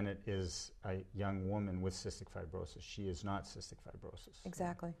 Janet is a young woman with cystic fibrosis. She is not cystic fibrosis.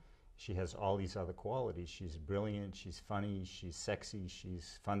 Exactly. She has all these other qualities. She's brilliant, she's funny, she's sexy,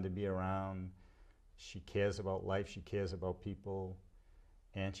 she's fun to be around. She cares about life, she cares about people,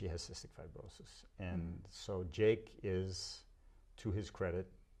 and she has cystic fibrosis. And so Jake is, to his credit,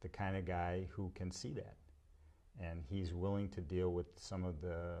 the kind of guy who can see that. And he's willing to deal with some of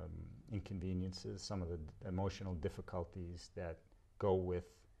the inconveniences, some of the emotional difficulties that go with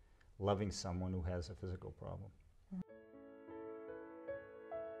loving someone who has a physical problem.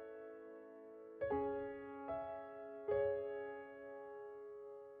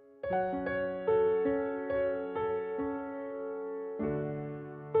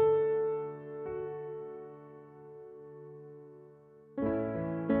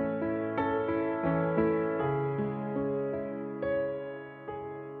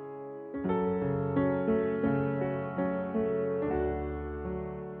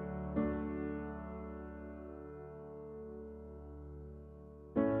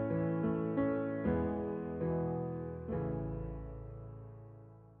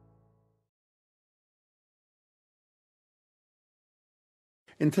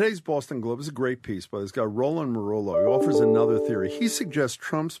 In today's Boston Globe is a great piece by this guy, Roland Merullo. He offers another theory. He suggests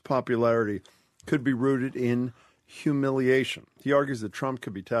Trump's popularity could be rooted in humiliation. He argues that Trump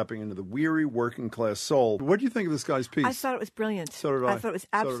could be tapping into the weary working-class soul. What do you think of this guy's piece? I thought it was brilliant. So did I. I thought it was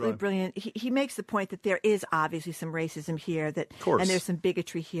absolutely brilliant. He makes the point that there is obviously some racism here, and there's some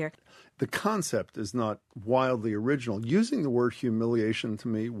bigotry here. The concept is not wildly original. Using the word humiliation to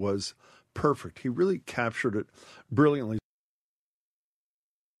me was perfect. He really captured it brilliantly.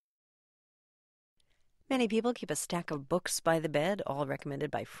 Many people keep a stack of books by the bed, all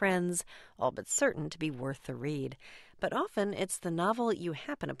recommended by friends, all but certain to be worth the read. But often it's the novel you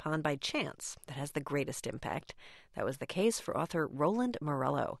happen upon by chance that has the greatest impact. That was the case for author Roland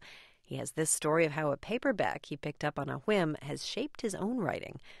Merullo. He has this story of how a paperback he picked up on a whim has shaped his own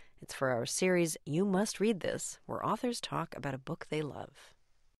writing. It's for our series, You Must Read This, where authors talk about a book they love.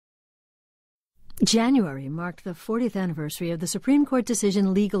 January marked the 40th anniversary of the Supreme Court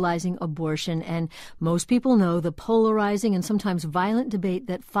decision legalizing abortion, and most people know the polarizing and sometimes violent debate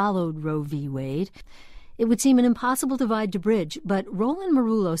that followed Roe v. Wade. It would seem an impossible divide to bridge, but Roland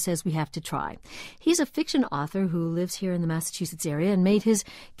Merullo says we have to try. He's a fiction author who lives here in the Massachusetts area and made his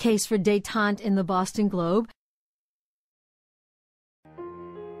case for détente in the Boston Globe.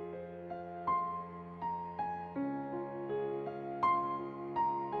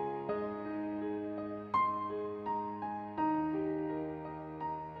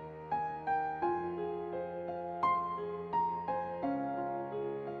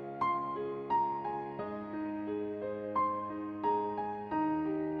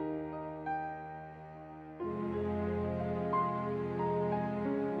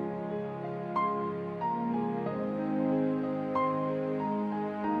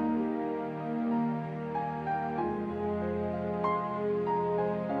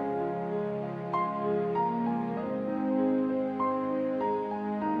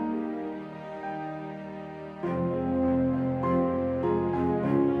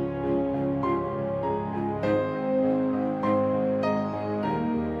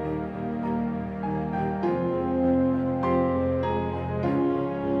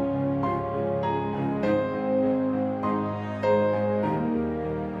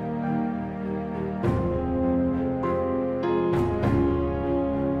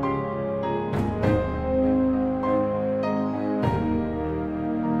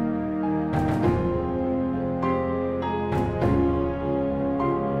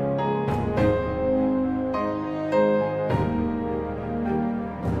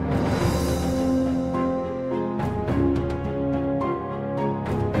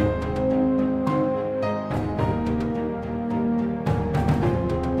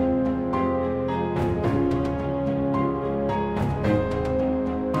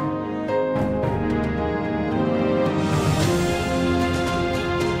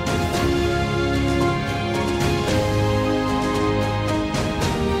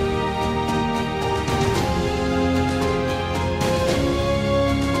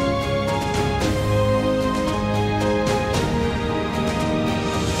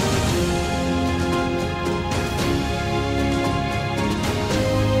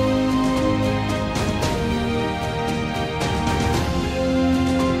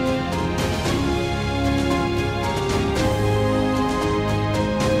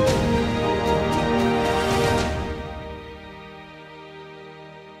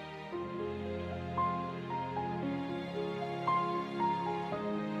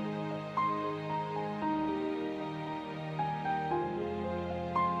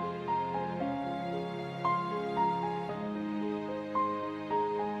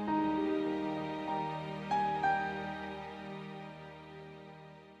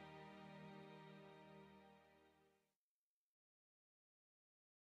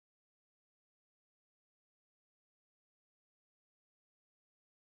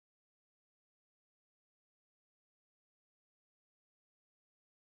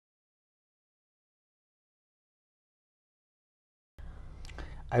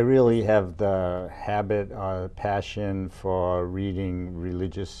 I really have the habit or passion for reading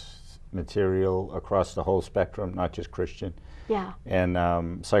religious material across the whole spectrum, not just Christian. Yeah.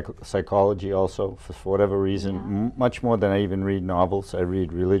 And psychology also, for whatever reason, much more than I even read novels. I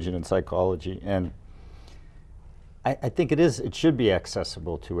read religion and psychology. And I think it should be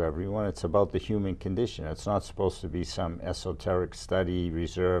accessible to everyone. It's about the human condition. It's not supposed to be some esoteric study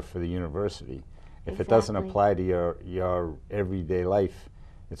reserved for the university. If it doesn't apply to your everyday life,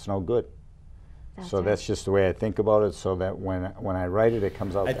 it's no good. That's just the way I think about it, so that when I write it, it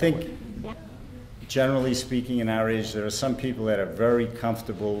comes out that way. Generally speaking, in our age, there are some people that are very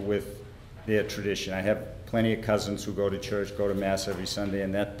comfortable with their tradition. I have plenty of cousins who go to church, go to Mass every Sunday,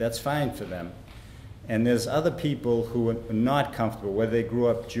 and that's fine for them. And there's other people who are not comfortable, whether they grew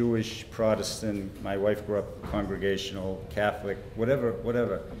up Jewish, Protestant, my wife grew up Congregational, Catholic,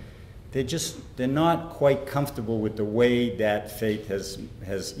 whatever. They're not quite comfortable with the way that faith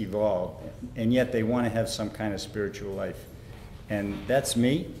has evolved, and yet they want to have some kind of spiritual life. And that's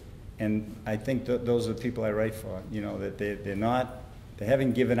me, and I think those are the people I write for, that they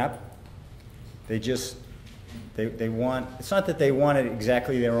haven't given up. They want, it's not that they want it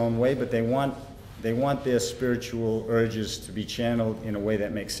exactly their own way, but they want their spiritual urges to be channeled in a way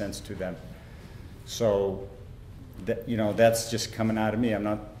that makes sense to them. So, that's just coming out of me. I'm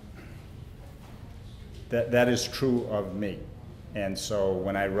not. That is true of me, and so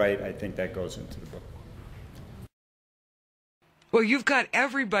when I write, I think that goes into the book. Well, you've got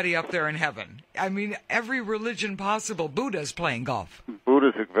everybody up there in heaven. I mean, every religion possible. Buddha's playing golf.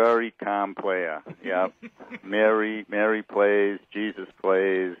 Buddha's a very calm player. Yeah, Mary plays, Jesus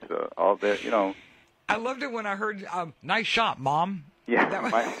plays, all that. I loved it when I heard, "Nice shot, Mom."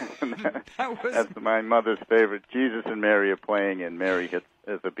 Yeah, that's my mother's favorite. Jesus and Mary are playing, and Mary hits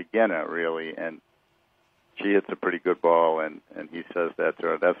as a beginner, really, and she hits a pretty good ball, and he says that to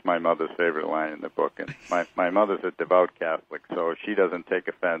her. That's my mother's favorite line in the book. And my mother's a devout Catholic, so if she doesn't take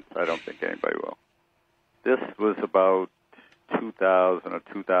offense, I don't think anybody will. This was about 2000 or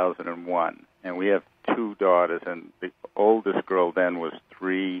 2001, and we have two daughters, and the oldest girl then was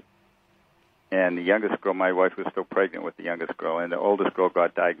 3, and the youngest girl, my wife was still pregnant with the youngest girl, and the oldest girl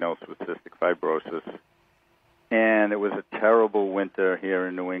got diagnosed with cystic fibrosis. And it was a terrible winter here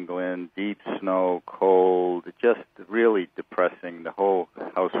in New England, deep snow, cold, just really depressing. The whole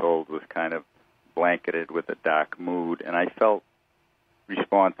household was kind of blanketed with a dark mood, and I felt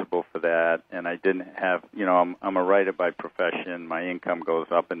responsible for that. And I didn't have, I'm a writer by profession. My income goes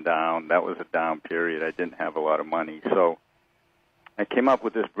up and down. That was a down period. I didn't have a lot of money. So I came up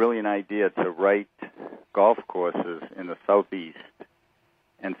with this brilliant idea to write golf courses in the Southeast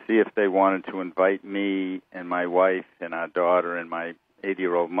and see if they wanted to invite me and my wife and our daughter and my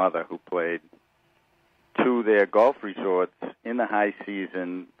 80-year-old mother who played to their golf resorts in the high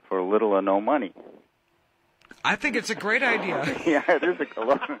season for little or no money. I think it's a great idea. Yeah, it is.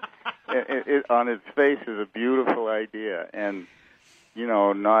 It on its face is a beautiful idea. And,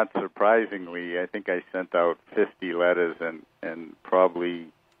 not surprisingly, I think I sent out 50 letters and probably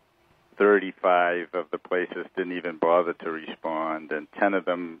 35 of the places didn't even bother to respond, and 10 of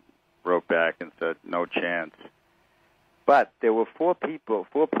them wrote back and said, no chance. But there were 4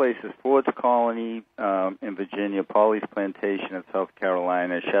 places, Ford's Colony in Virginia, Polly's Plantation in South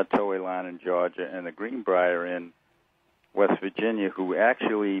Carolina, Chateau Elan in Georgia, and the Greenbrier in West Virginia, who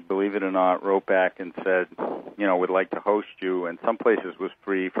actually, believe it or not, wrote back and said, would like to host you, and some places was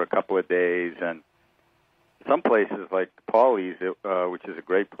free for a couple of days, and some places like Polly's, which is a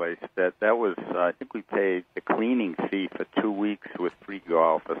great place, that was, I think we paid the cleaning fee for 2 weeks with free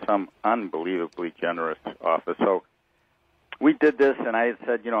golf for some unbelievably generous offer. So we did this, and I had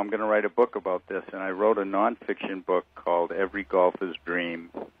said, I'm going to write a book about this, and I wrote a nonfiction book called Every Golfer's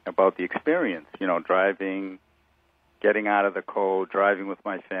Dream about the experience, driving, getting out of the cold, driving with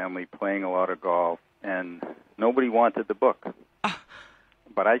my family, playing a lot of golf, and nobody wanted the book.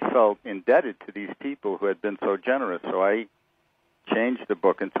 But I felt indebted to these people who had been so generous, so I changed the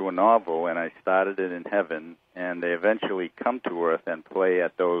book into a novel, and I started it in heaven, and they eventually come to earth and play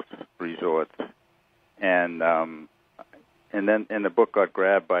at those resorts. And then the book got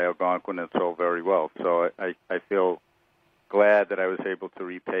grabbed by Algonquin and sold very well. So I feel glad that I was able to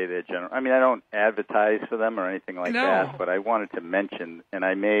repay their generosity. I mean, I don't advertise for them or anything like that, but I wanted to mention, and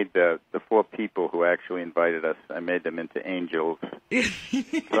I made the 4 people who actually invited us, I made them into angels. It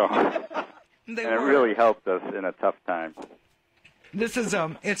really helped us in a tough time. This is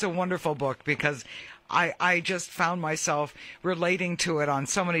it's a wonderful book because I just found myself relating to it on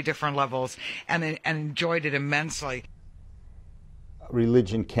so many different levels and enjoyed it immensely.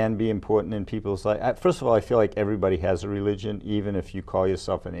 religion can be important in people's life. First of all, I feel like everybody has a religion. Even if you call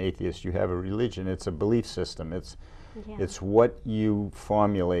yourself an atheist, you have a religion. It's a belief system. It's what you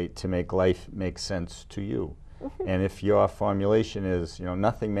formulate to make life make sense to you. And if your formulation is,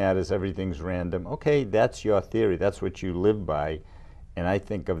 nothing matters, everything's random, okay, that's your theory. That's what you live by. And I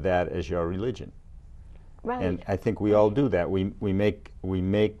think of that as your religion. Right. And I think we all do that. We make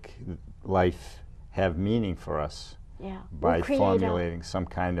life have meaning for us by formulating some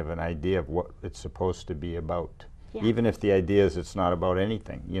kind of an idea of what it's supposed to be about. Even if the idea is it's not about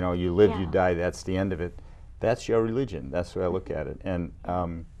anything. You live, you die, that's the end of it. That's your religion. That's the way I look at it. And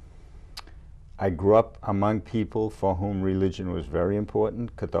I grew up among people for whom religion was very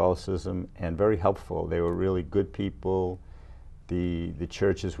important, Catholicism, and very helpful. They were really good people. The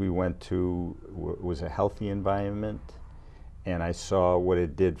churches we went to was a healthy environment, and I saw what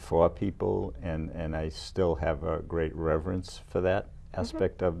it did for people, and I still have a great reverence for that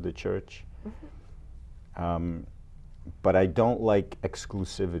aspect of the church. But I don't like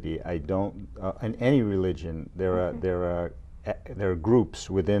exclusivity. I don't, in any religion, there are groups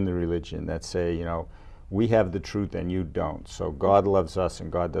within the religion that say, we have the truth and you don't. So God loves us and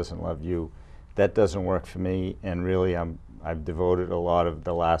God doesn't love you. That doesn't work for me, and really I've devoted a lot of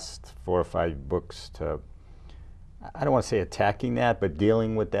the last 4 or 5 books to, I don't want to say attacking that, but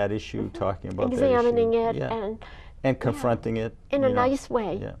dealing with that issue, talking about examining that issue. it and confronting it in a nice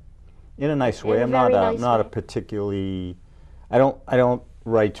way. Yeah, in a nice way. In I'm a very not nice not a way. particularly. I don't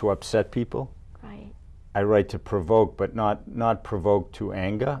write to upset people. Right. I write to provoke, but not provoke to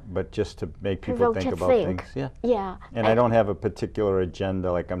anger, but just to make people Provoke think to about think. things. Yeah. Yeah. And I don't have a particular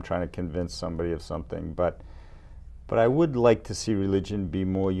agenda, like I'm trying to convince somebody of something, but I would like to see religion be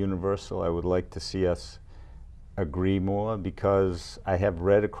more universal. I would like to see us agree more, because I have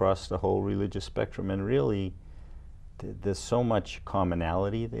read across the whole religious spectrum, and really there's so much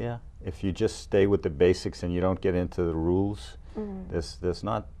commonality there. If you just stay with the basics and you don't get into the rules, there's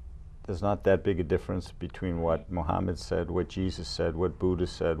not that big a difference between what Muhammad said, what Jesus said, what Buddha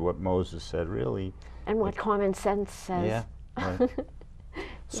said, what Moses said, really. And what common sense says. Yeah. Right.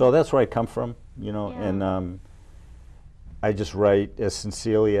 So that's where I come from, and I just write as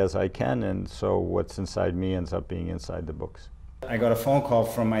sincerely as I can, and so what's inside me ends up being inside the books. I got a phone call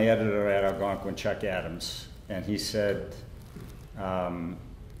from my editor at Algonquin, Chuck Adams, and he said,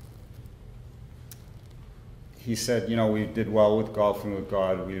 we did well with Golfing with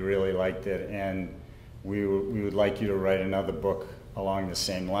God, we really liked it, and we would like you to write another book along the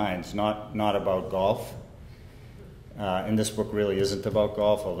same lines, not about golf. And this book really isn't about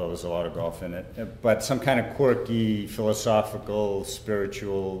golf, although there's a lot of golf in it, but some kind of quirky, philosophical,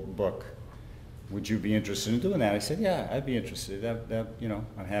 spiritual book. Would you be interested in doing that? I said, yeah, I'd be interested.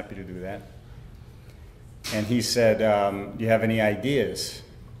 I'm happy to do that. And he said, do you have any ideas?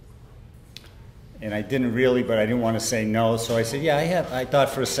 And I didn't really, but I didn't want to say no, so I said, yeah, I have. I thought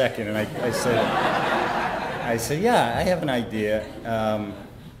for a second, and I said, yeah, I have an idea.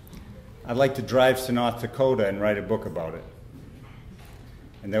 I'd like to drive to North Dakota and write a book about it.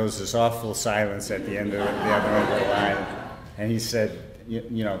 And there was this awful silence at the end of the other end of the line. And he said,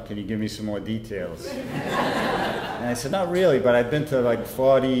 can you give me some more details? And I said, not really, but I've been to like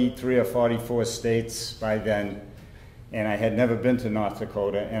 43 or 44 states by then, and I had never been to North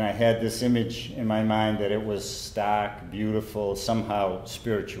Dakota, and I had this image in my mind that it was stark, beautiful, somehow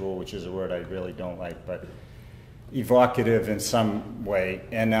spiritual, which is a word I really don't like, but evocative in some way.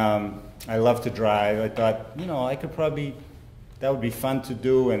 And I love to drive. I thought, I could probably, that would be fun to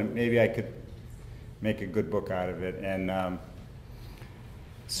do, and maybe I could make a good book out of it. And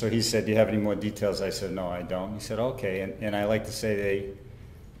so he said, do you have any more details? I said, no, I don't. He said, okay. And I like to say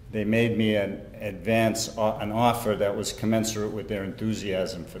they made me an offer that was commensurate with their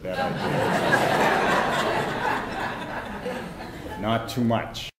enthusiasm for that idea. Not too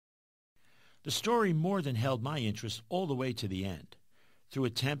much. The story more than held my interest all the way to the end. Through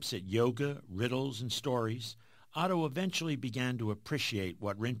attempts at yoga, riddles, and stories, Otto eventually began to appreciate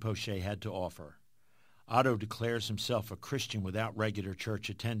what Rinpoche had to offer. Otto declares himself a Christian without regular church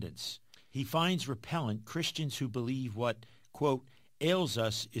attendance. He finds repellent Christians who believe what, quote, ails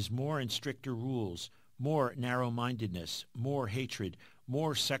us is more and stricter rules, more narrow-mindedness, more hatred,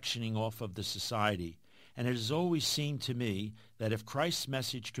 more sectioning off of the society. And it has always seemed to me that if Christ's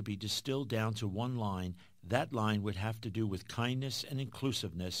message could be distilled down to one line, that line would have to do with kindness and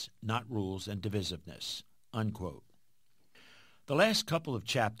inclusiveness, not rules and divisiveness, unquote. The last couple of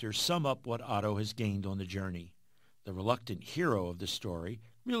chapters sum up what Otto has gained on the journey. The reluctant hero of the story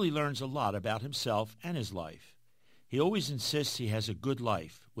really learns a lot about himself and his life. He always insists he has a good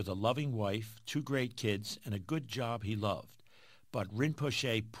life, with a loving wife, 2 great kids, and a good job he loved. but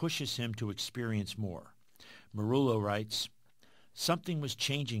Rinpoche pushes him to experience more. Merullo writes, "Something was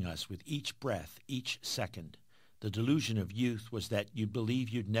changing us with each breath, each second. The delusion of youth was that you'd believe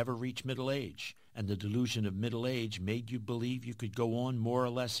you'd never reach middle age, and the delusion of middle age made you believe you could go on more or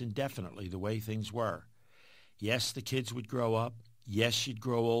less indefinitely the way things were. Yes, the kids would grow up. Yes, you'd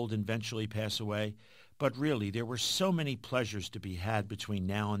grow old and eventually pass away. But really, there were so many pleasures to be had between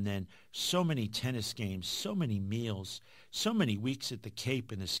now and then, so many tennis games, so many meals, so many weeks at the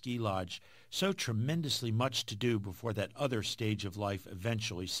Cape and the ski lodge, so tremendously much to do before that other stage of life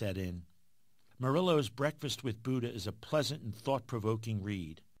eventually set in." Merullo's Breakfast with Buddha is a pleasant and thought-provoking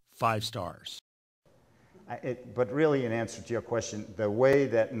read. 5 stars. But really, in answer to your question, the way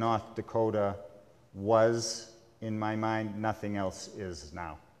that North Dakota was in my mind, nothing else is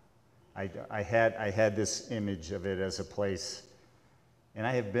now. I had this image of it as a place, and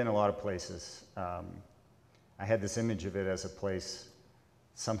I have been a lot of places. I had this image of it as a place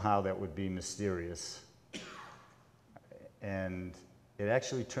somehow that would be mysterious. And it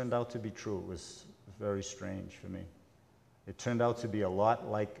actually turned out to be true. It was very strange for me. It turned out to be a lot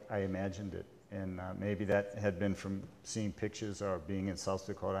like I imagined it. And maybe that had been from seeing pictures or being in South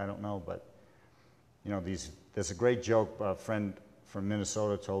Dakota, I don't know. But, you know, there's a great joke a friend from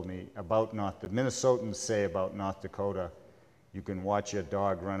Minnesota told me about the Minnesotans say about North Dakota, you can watch your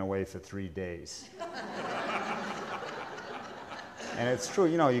dog run away for 3 days. And it's true,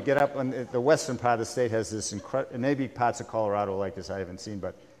 you know, you get up, and the western part of the state has this incredible, maybe parts of Colorado like this I haven't seen,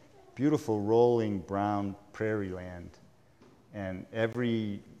 but beautiful rolling brown prairie land. And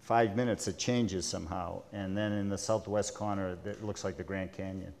every 5 minutes it changes somehow. And then in the southwest corner, it looks like the Grand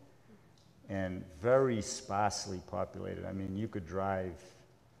Canyon. And very sparsely populated. I mean, you could drive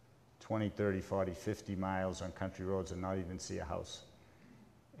 20, 30, 40, 50 miles on country roads and not even see a house.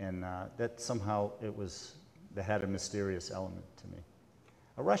 And that somehow that had a mysterious element to me.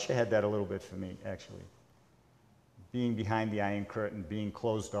 Russia had that a little bit for me, actually. Being behind the Iron Curtain, being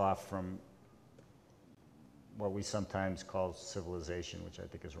closed off from what we sometimes call civilization, which I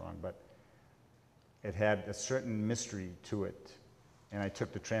think is wrong, but it had a certain mystery to it. And I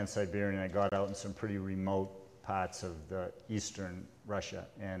took the Trans-Siberian and I got out in some pretty remote parts of the eastern Russia.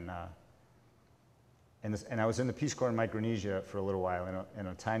 And I was in the Peace Corps in Micronesia for a little while on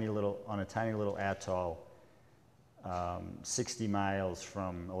a tiny little atoll, 60 miles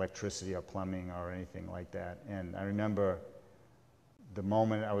from electricity or plumbing or anything like that. And I remember the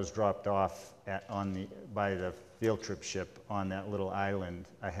moment I was dropped off by the field trip ship on that little island,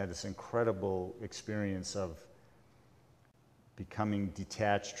 I had this incredible experience of becoming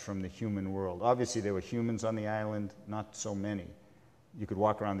detached from the human world. Obviously, there were humans on the island, not so many. You could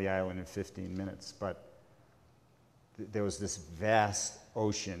walk around the island in 15 minutes, but there was this vast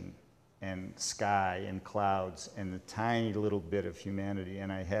ocean and sky and clouds and a tiny little bit of humanity,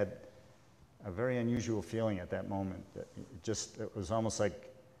 and I had a very unusual feeling at that moment. It was almost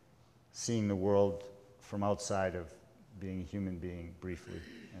like seeing the world from outside of being a human being briefly.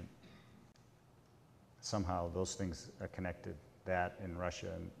 And somehow those things are connected, that in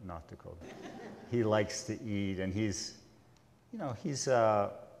Russia and North Dakota. He likes to eat, and he's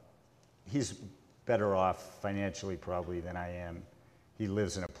better off financially probably than I am. He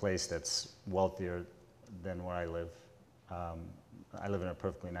lives in a place that's wealthier than where I live. I live in a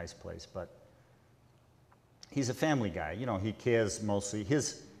perfectly nice place, but he's a family guy. You know, he cares mostly.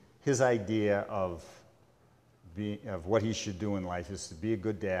 His idea of what he should do in life is to be a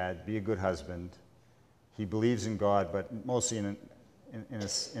good dad, be a good husband. He believes in God, but mostly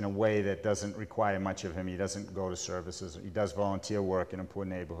in a way that doesn't require much of him. He doesn't go to services. He does volunteer work in a poor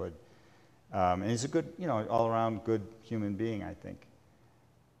neighborhood. And he's a good, all-around good human being, I think.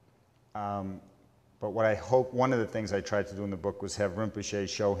 But what I hope, one of the things I tried to do in the book was have Rinpoche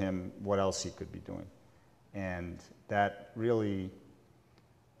show him what else he could be doing. And that really,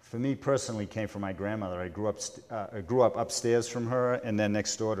 for me personally, came from my grandmother. I grew up upstairs from her and then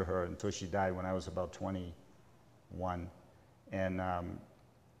next door to her until she died when I was about 21. And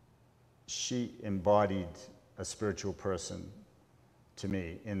she embodied a spiritual person to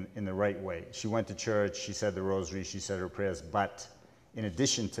me in the right way. She went to church, she said the rosary, she said her prayers, but in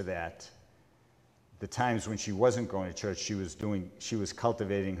addition to that, the times when she wasn't going to church, she was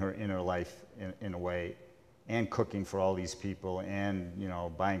cultivating her inner life in a way, and cooking for all these people, and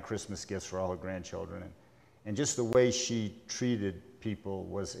buying Christmas gifts for all her grandchildren, and just the way she treated people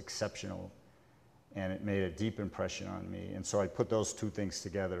was exceptional, and it made a deep impression on me. And so I put those two things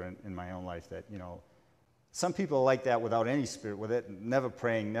together in my own life. That some people are like that without any spirit, with it, never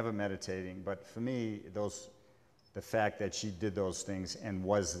praying, never meditating. But for me, the fact that she did those things and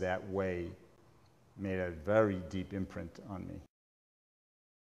was that way made a very deep imprint on me.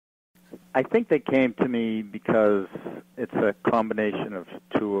 I think they came to me because it's a combination of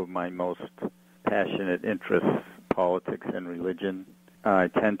two of my most passionate interests, politics and religion. I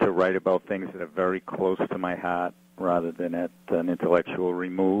tend to write about things that are very close to my heart rather than at an intellectual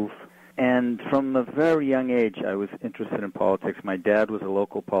remove. And from a very young age, I was interested in politics. My dad was a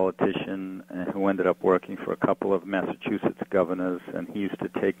local politician who ended up working for a couple of Massachusetts governors, and he used to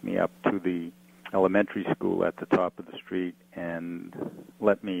take me up to the elementary school at the top of the street and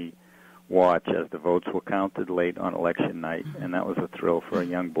let me watch as the votes were counted late on election night, and that was a thrill for a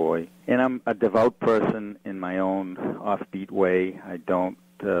young boy. And I'm a devout person in my own offbeat way. I don't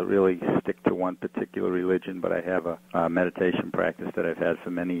really stick to one particular religion, but I have a meditation practice that I've had for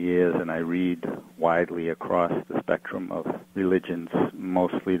many years, and I read widely across the spectrum of religions,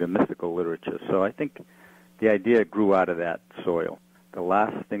 mostly the mystical literature. So I think the idea grew out of that soil. The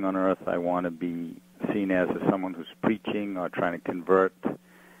last thing on earth I want to be seen as is someone who's preaching or trying to convert.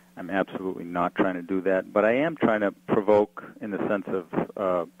 I'm absolutely not trying to do that, but I am trying to provoke in the sense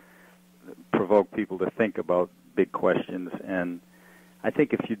of provoke people to think about big questions, and I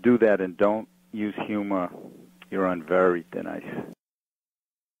think if you do that and don't use humor, you're on very thin ice.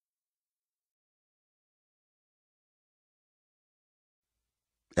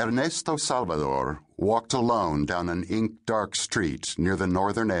 Ernesto Salvador walked alone down an ink-dark street near the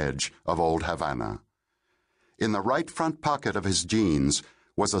northern edge of Old Havana. In the right front pocket of his jeans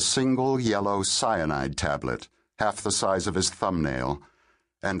was a single yellow cyanide tablet, half the size of his thumbnail,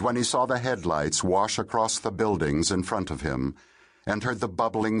 and when he saw the headlights wash across the buildings in front of him and heard the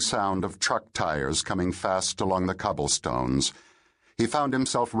bubbling sound of truck tires coming fast along the cobblestones, he found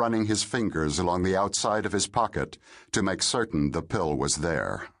himself running his fingers along the outside of his pocket to make certain the pill was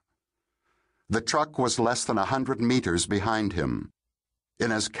there. The truck was less than 100 meters behind him.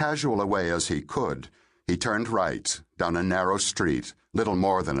 In as casual a way as he could, he turned right down a narrow street, little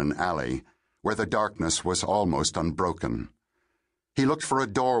more than an alley, where the darkness was almost unbroken. He looked for a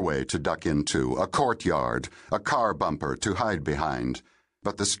doorway to duck into, a courtyard, a car bumper to hide behind,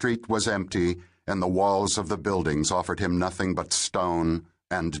 but the street was empty, and the walls of the buildings offered him nothing but stone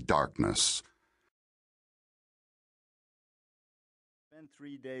and darkness. Spend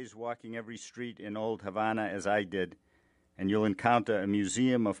 3 days walking every street in Old Havana as I did, and you'll encounter a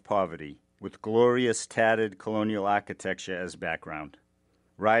museum of poverty with glorious tattered colonial architecture as background.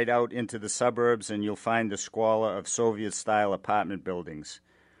 Ride out into the suburbs and you'll find the squalor of Soviet-style apartment buildings,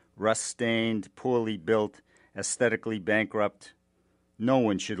 rust-stained, poorly built, aesthetically bankrupt. No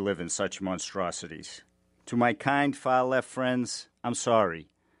one should live in such monstrosities. To my kind far-left friends, I'm sorry,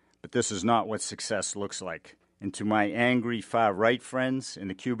 but this is not what success looks like. And to my angry far-right friends in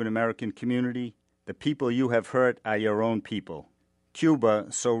the Cuban-American community, the people you have hurt are your own people. Cuba,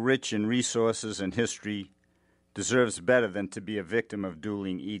 so rich in resources and history, deserves better than to be a victim of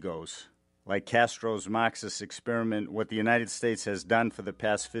dueling egos. Like Castro's Marxist experiment, what the United States has done for the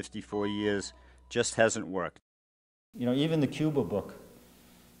past 54 years just hasn't worked. You know, even the Cuba book,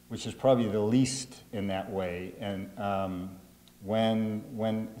 which is probably the least in that way, and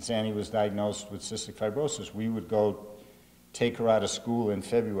when Zanny was diagnosed with cystic fibrosis, we would go take her out of school in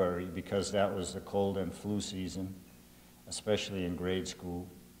February because that was the cold and flu season, especially in grade school,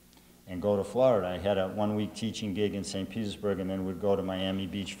 and go to Florida. I had a one-week teaching gig in St. Petersburg and then would go to Miami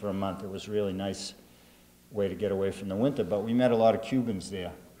Beach for a month. It was a really nice way to get away from the winter, but we met a lot of Cubans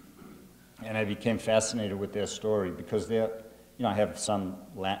there. And I became fascinated with their story because they're, you know, I have some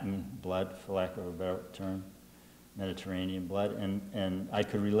Latin blood, for lack of a better term, Mediterranean blood, and I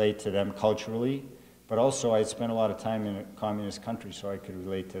could relate to them culturally, but also I spent a lot of time in a communist country, so I could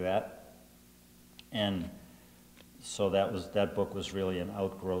relate to that. And so that book was really an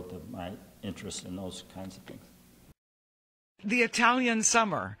outgrowth of my interest in those kinds of things. The Italian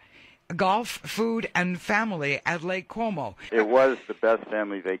Summer, golf, food, and family at Lake Como. It was the best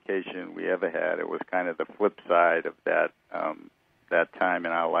family vacation we ever had. It was kind of the flip side of that that time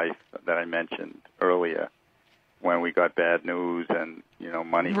in our life that I mentioned earlier, when we got bad news and, you know,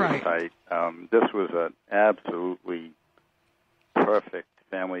 money was tight. This was an absolutely perfect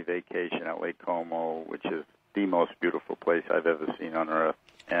family vacation at Lake Como, which is the most beautiful place I've ever seen on earth.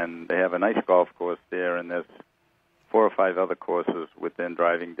 And they have a nice golf course there, and there's 4 or 5 other courses within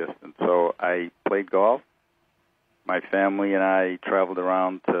driving distance. So I played golf. My family and I traveled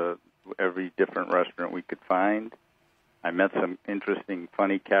around to every different restaurant we could find. I met some interesting,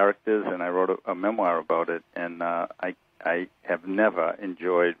 funny characters, and I wrote a memoir about it. And I have never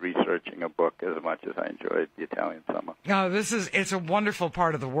enjoyed researching a book as much as I enjoyed the Italian Summer. No, it's a wonderful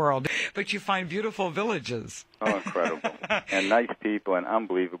part of the world, but you find beautiful villages. Oh, incredible. And nice people and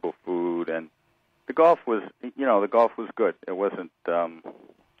unbelievable food. And the golf was, you know, good. It wasn't,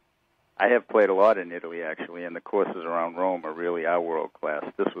 I have played a lot in Italy, actually, and the courses around Rome are world-class.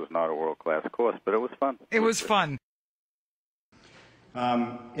 This was not a world-class course, but it was fun. It was fun.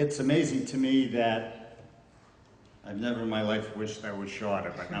 It's amazing to me that I've never in my life wished I was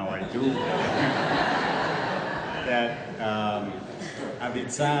shorter, but now I do. That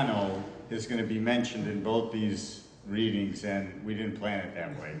Avezzano is going to be mentioned in both these readings, and we didn't plan it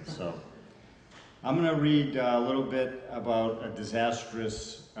that way. So I'm going to read a little bit about a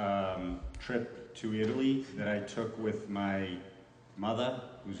disastrous trip to Italy that I took with my mother,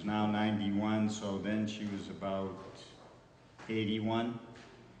 who's now 91, so then she was about 81.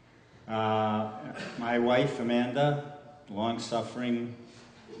 My wife, Amanda, long-suffering.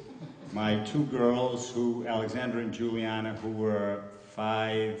 My two girls, Alexandra and Juliana, who were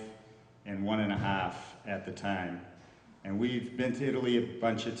 5 and 1.5 at the time. And we've been to Italy a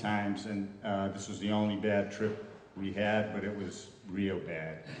bunch of times, and this was the only bad trip we had, but it was real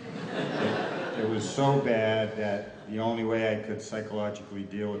bad. It was so bad that the only way I could psychologically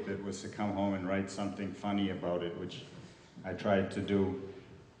deal with it was to come home and write something funny about it, which I tried to do.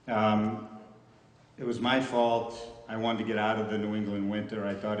 It was my fault. I wanted to get out of the New England winter.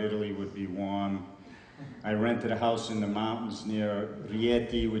 I thought Italy would be warm. I rented a house in the mountains near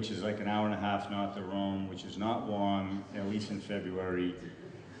Rieti, which is like an hour and a half north of Rome, which is not warm, at least in February.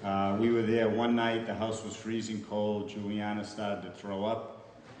 We were there one night. The house was freezing cold. Juliana started to throw up,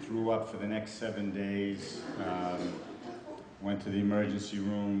 threw up for the next 7 days. Went to the emergency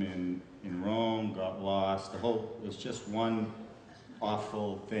room in Rome, got lost. It was just one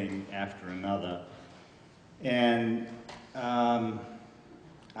awful thing after another. And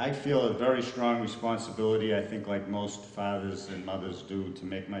I feel a very strong responsibility, I think like most fathers and mothers do, to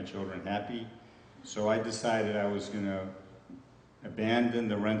make my children happy. So I decided I was going to abandon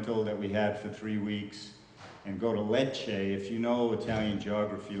the rental that we had for 3 weeks and go to Lecce. If you know Italian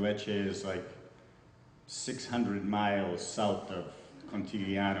geography, Lecce is like 600 miles south of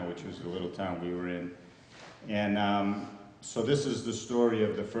Contigliano, which was the little town we were in. And so this is the story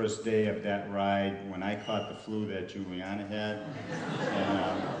of the first day of that ride when I caught the flu that Juliana had.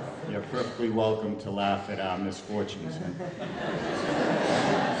 And you're perfectly welcome to laugh at our misfortunes.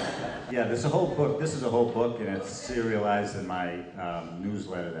 Yeah, there's a whole book. This is a whole book, and it's serialized in my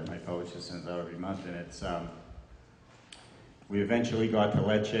newsletter that my publisher sends out every month. And it's we eventually got to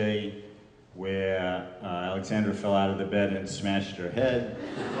Lecce, where Alexandra fell out of the bed and smashed her head.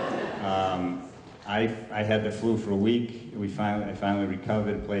 I had the flu for a week. I finally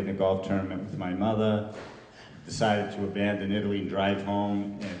recovered, played in a golf tournament with my mother, decided to abandon Italy and drive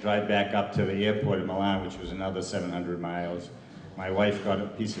home, and drive back up to the airport in Milan, which was another 700 miles. My wife got a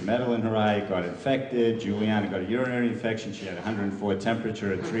piece of metal in her eye, got infected. Juliana got a urinary infection. She had 104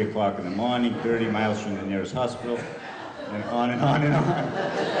 temperature at 3 o'clock in the morning, 30 miles from the nearest hospital, and on and on and on.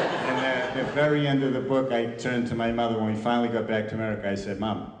 And at the very end of the book, I turned to my mother. When we finally got back to America, I said,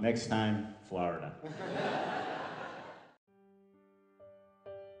 "Mom, next time, Florida."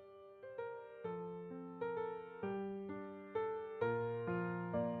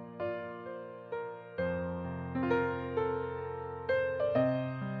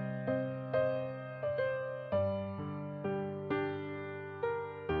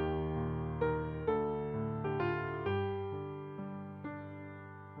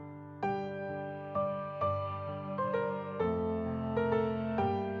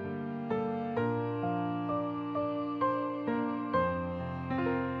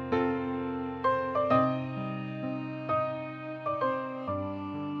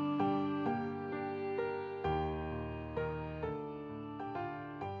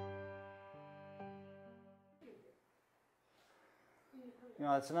 You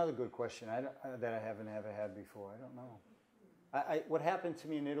know, that's another good question that I haven't ever had before. I don't know. What happened to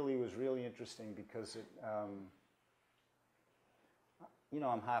me in Italy was really interesting because you know,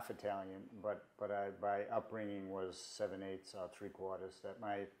 I'm half Italian, but my upbringing was 7/8 or 3/4. That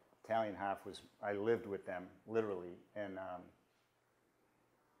my Italian half was, I lived with them literally, and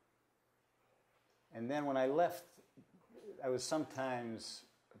then when I left, I was sometimes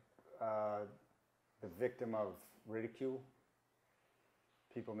the victim of ridicule.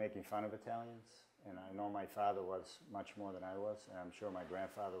 People making fun of Italians, and I know my father was much more than I was, and I'm sure my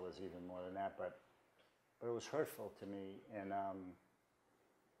grandfather was even more than that, but it was hurtful to me, and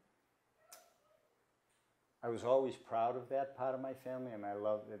I was always proud of that part of my family, and I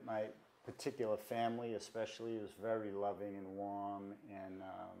loved it. My particular family especially was very loving and warm and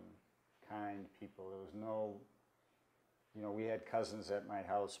kind people. There was no, you know, we had cousins at my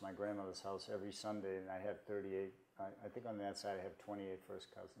house, my grandmother's house, every Sunday, and I had 38. I think on that side I have 28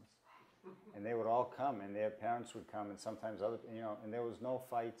 first cousins. And they would all come, and their parents would come, and sometimes other, and there was no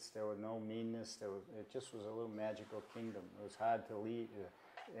fights, there was no meanness, it just was a little magical kingdom. It was hard to leave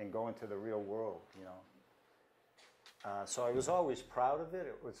and go into the real world, So I was always proud of it.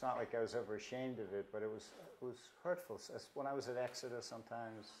 It was not like I was ever ashamed of it, but it was hurtful. When I was at Exeter,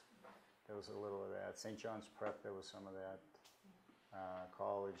 sometimes there was a little of that. St. John's Prep, there was some of that.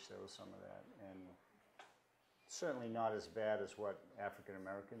 College, there was some of that, and certainly not as bad as what African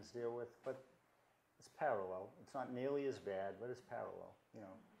Americans deal with, but it's parallel. It's not nearly as bad, but it's parallel.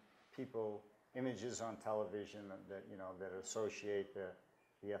 People, images on television that that associate the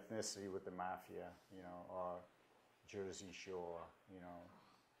ethnicity with the mafia, or Jersey Shore,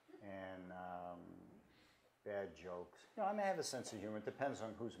 and bad jokes. I may have a sense of humor. It depends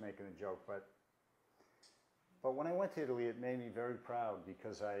on who's making the joke, but when I went to Italy, it made me very proud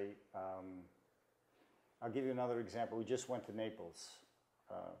because I'll give you another example. We just went to Naples.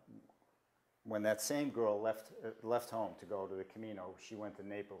 When that same girl left home to go to the Camino, she went to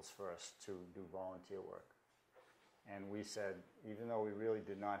Naples first to do volunteer work. And we said, even though we really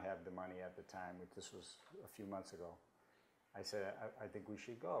did not have the money at the time, this was a few months ago, I said, I think we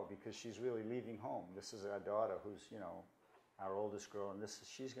should go because she's really leaving home. This is our daughter who's, our oldest girl, and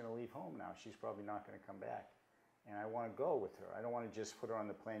she's going to leave home now. She's probably not going to come back. And I want to go with her. I don't want to just put her on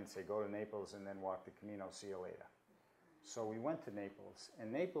the plane and say, go to Naples and then walk the Camino, see you later. So we went to Naples.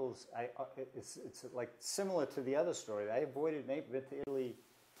 And Naples, it's like similar to the other story. I avoided Naples, been to Italy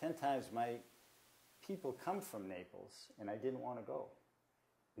 10 times. My people come from Naples, and I didn't want to go.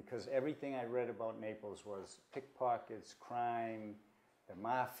 Because everything I read about Naples was pickpockets, crime, the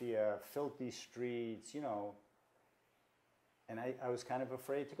mafia, filthy streets, And I was kind of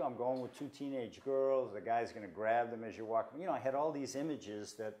afraid to go. I'm going with 2 teenage girls. The guy's going to grab them as you walk. I had all these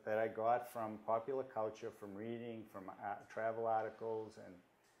images that I got from popular culture, from reading, from travel articles. And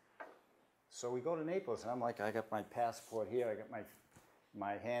so we go to Naples, and I'm like, I got my passport here. I got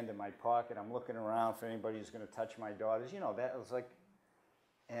my hand in my pocket. I'm looking around for anybody who's going to touch my daughters. That was like,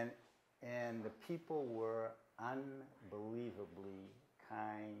 and the people were unbelievably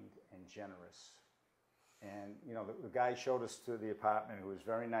kind and generous. And, the guy showed us to the apartment who was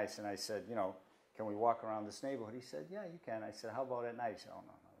very nice. And I said, can we walk around this neighborhood? He said, yeah, you can. I said, how about at night? He said, oh,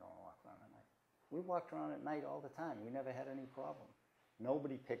 no, I don't want to walk around at night. We walked around at night all the time. We never had any problem.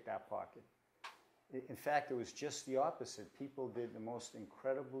 Nobody picked our pocket. In fact, it was just the opposite. People did the most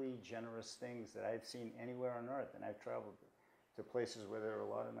incredibly generous things that I've seen anywhere on earth. And I've traveled to places where there are a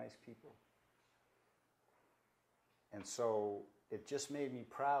lot of nice people. And so it just made me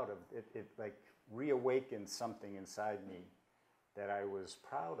proud of it. It like reawakened something inside me that I was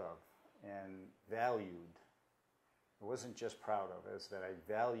proud of and valued. I wasn't just proud of it, it's that I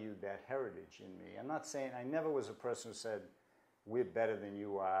valued that heritage in me. I'm not saying, I never was a person who said, we're better than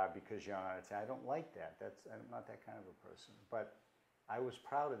you are because you're not Italian. I don't like that. I'm not that kind of a person. But I was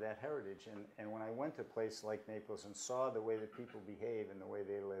proud of that heritage. And when I went to a place like Naples and saw the way that people behave and the way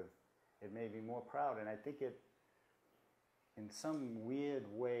they live, it made me more proud. And I think it, in some weird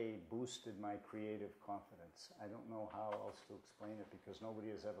way, boosted my creative confidence. I don't know how else to explain it because nobody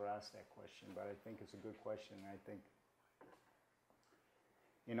has ever asked that question, but I think it's a good question. I think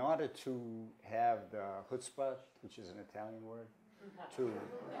in order to have the chutzpah, which is an Italian word,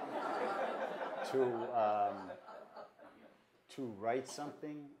 to write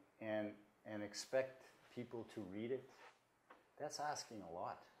something and expect people to read it, that's asking a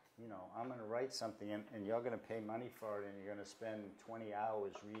lot. I'm going to write something and you're going to pay money for it and you're going to spend 20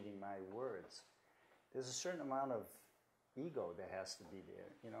 hours reading my words. There's a certain amount of ego that has to be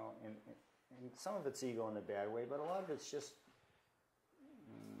there, and some of it's ego in a bad way, but a lot of it's just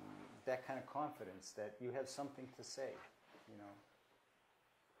that kind of confidence that you have something to say,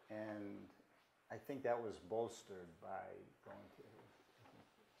 And I think that was bolstered by going to Italy.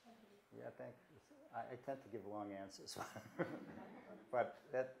 Yeah, thanks. I tend to give long answers, but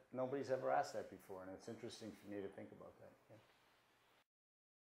nobody's ever asked that before, and it's interesting for me to think about that.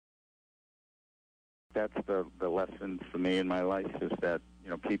 Yeah. That's the lesson for me in my life is that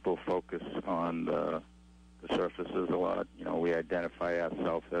people focus on the surfaces a lot. We identify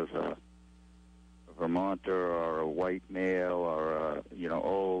ourselves as a Vermonter or a white male or a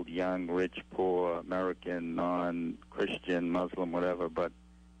old, young, rich, poor, American, non-Christian, Muslim, whatever, but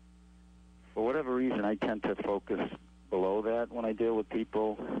for whatever reason, I tend to focus below that when I deal with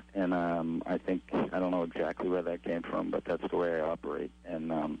people, and I think, I don't know exactly where that came from, but that's the way I operate.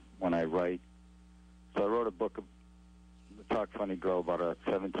 And when I write, so I wrote a book, The Talk Funny Girl, about a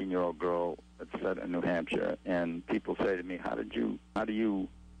 17-year-old girl that's set in New Hampshire, and people say to me, how do you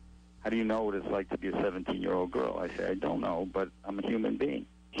know what it's like to be a 17-year-old girl? I say, I don't know, but I'm a human being.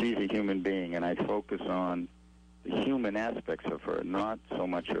 she's a human being, and I focus on the human aspects of her, not so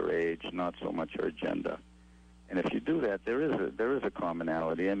much her age, not so much her gender. And if you do that, there is a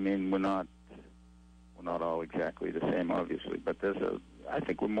commonality. I mean, we're not all exactly the same, obviously, but I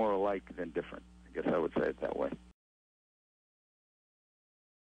think we're more alike than different. I guess I would say it that way.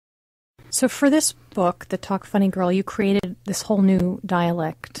 So for this book, The Talk Funny Girl, you created this whole new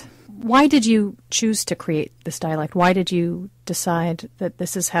dialect. Why did you choose to create this dialect? Why did you decide that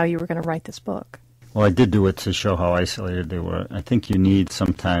this is how you were going to write this book? Well, I did do it to show how isolated they were. I think you need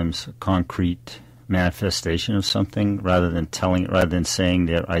sometimes a concrete manifestation of something rather than saying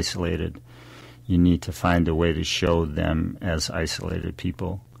they're isolated. You need to find a way to show them as isolated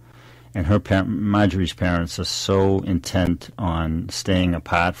people. And Marjorie's parents are so intent on staying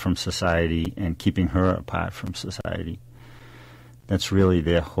apart from society and keeping her apart from society. That's really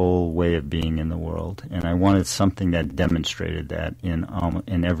their whole way of being in the world. And I wanted something that demonstrated that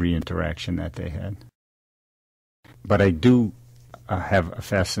in every interaction that they had. But I do have a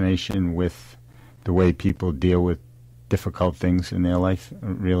fascination with the way people deal with difficult things in their life.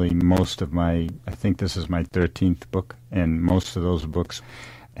 Really, I think this is my 13th book, and most of those books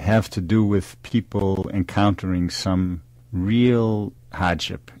have to do with people encountering some real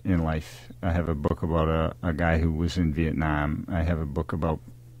hardship in life. I have a book about a guy who was in Vietnam. I have a book about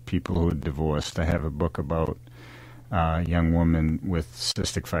people who are divorced. I have a book about a young woman with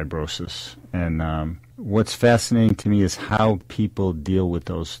cystic fibrosis. And what's fascinating to me is how people deal with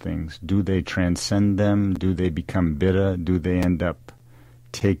those things. Do they transcend them? Do they become bitter? Do they end up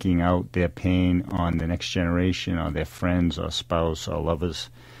taking out their pain on the next generation or their friends or spouse or lovers?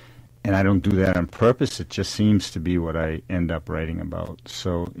 And I don't do that on purpose. It just seems to be what I end up writing about.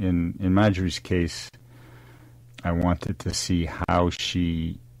 So in Marjorie's case, I wanted to see how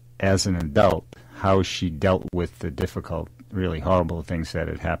she, as an adult, how she dealt with the difficult, really horrible things that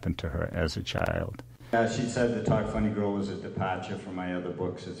had happened to her as a child. She said The Talk Funny Girl was a departure from my other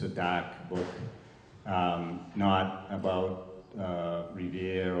books. It's a dark book, not about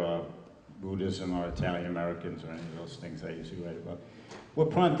Revere or Buddhism or Italian Americans or any of those things I usually write about. What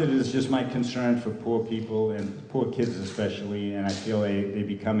prompted it is just my concern for poor people, and poor kids especially, and I feel they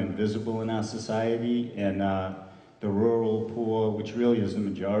become invisible in our society, and the rural poor, which really is the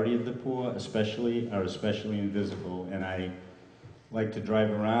majority of the poor, are especially invisible. And I like to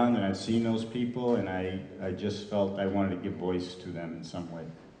drive around, and I've seen those people, and I just felt I wanted to give voice to them in some way.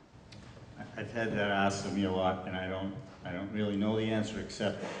 I've had that asked of me a lot, and I don't really know the answer,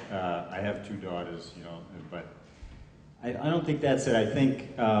 except I have 2 daughters, but I don't think that's it. I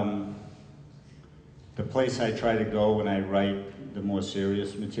think the place I try to go when I write the more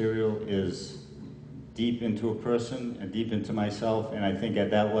serious material is deep into a person and deep into myself, and I think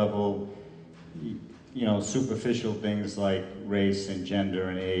at that level, superficial things like race and gender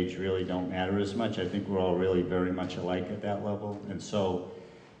and age really don't matter as much. I think we're all really very much alike at that level, and so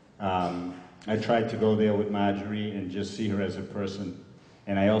I tried to go there with Marjorie and just see her as a person.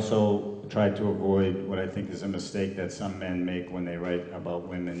 And I also tried to avoid what I think is a mistake that some men make when they write about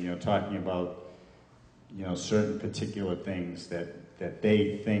women, talking about, certain particular things that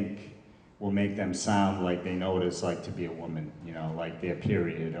they think will make them sound like they know what it's like to be a woman, like their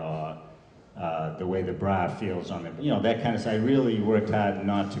period or the way the bra feels on them, that kind of stuff. I really worked hard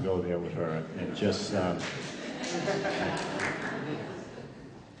not to go there with her and just...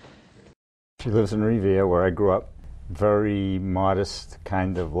 She lives in Revere, where I grew up. Very modest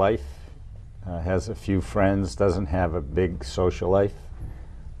kind of life, has a few friends, doesn't have a big social life,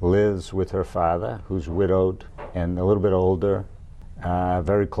 lives with her father, who's widowed and a little bit older,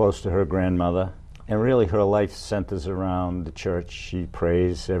 very close to her grandmother. And really her life centers around the church. She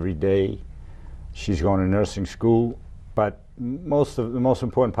prays every day. She's going to nursing school, but the most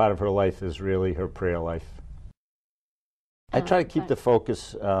important part of her life is really her prayer life. I try to keep the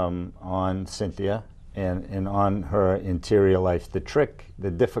focus on Cynthia and on her interior life.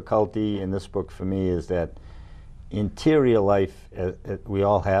 The difficulty in this book for me is that interior life, we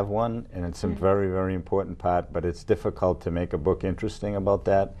all have one, and it's a very, very important part, but it's difficult to make a book interesting about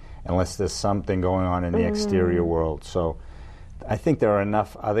that unless there's something going on in the exterior world. So I think there are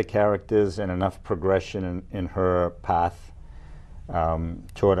enough other characters and enough progression in her path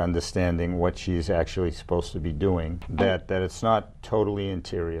toward understanding what she's actually supposed to be doing, that it's not totally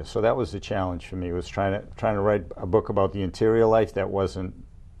interior. So that was the challenge for me, was trying to write a book about the interior life that wasn't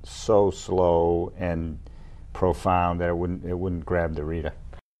so slow and profound that it wouldn't grab the reader.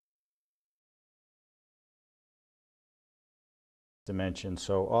 To mention,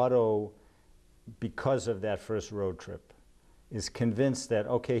 so Otto, because of that first road trip, is convinced that,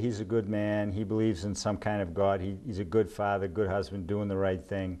 okay, he's a good man, he believes in some kind of God, he's a good father, good husband, doing the right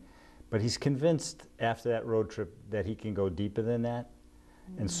thing. But he's convinced after that road trip that he can go deeper than that.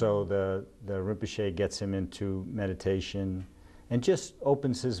 And so the Rinpoche gets him into meditation and just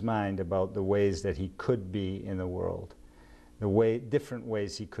opens his mind about the ways that he could be in the world, different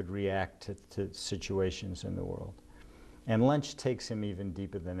ways he could react to situations in the world. And lunch takes him even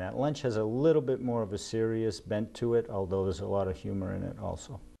deeper than that. Lunch has a little bit more of a serious bent to it, although there's a lot of humor in it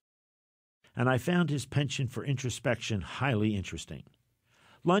also. And I found his penchant for introspection highly interesting.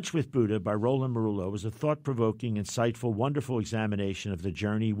 Lunch with Buddha by Roland Merullo was a thought-provoking, insightful, wonderful examination of the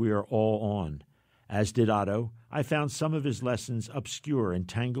journey we are all on. As did Otto, I found some of his lessons obscure and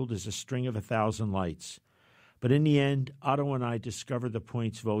tangled as a string of 1,000 lights. But in the end, Otto and I discovered the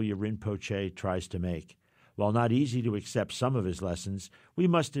points Volya Rinpoche tries to make. While not easy to accept some of his lessons, we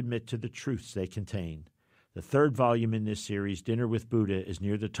must admit to the truths they contain. The third volume in this series, Dinner with Buddha, is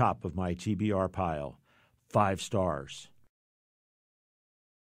near the top of my TBR pile. 5 stars.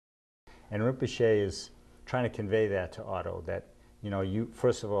 And Rinpoche is trying to convey that to Otto, that, you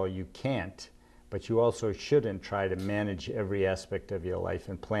first of all, you can't, but you also shouldn't try to manage every aspect of your life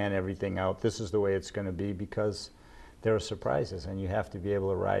and plan everything out. This is the way it's going to be, because there are surprises, and you have to be able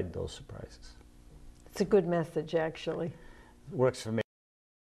to ride those surprises. It's a good message, actually. Works for me.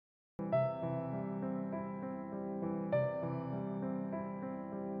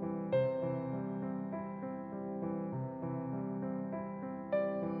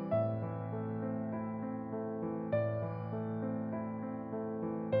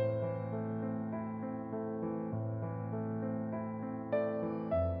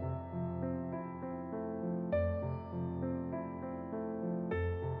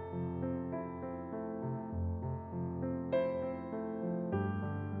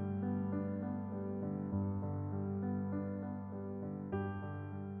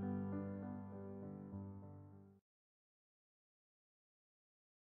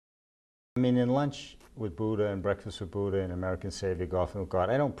 I mean, in Lunch with Buddha and Breakfast with Buddha and American Savior, Golfing with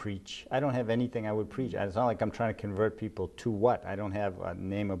God, I don't preach. I don't have anything I would preach. It's not like I'm trying to convert people to what? I don't have a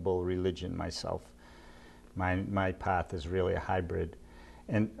nameable religion myself. My path is really a hybrid.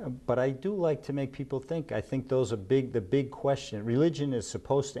 But I do like to make people think. I think those are the big question. Religion is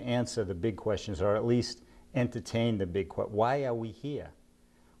supposed to answer the big questions, or at least entertain the big questions. Why are we here?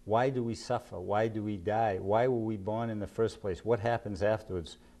 Why do we suffer? Why do we die? Why were we born in the first place? What happens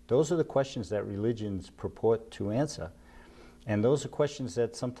afterwards? Those are the questions that religions purport to answer. And those are questions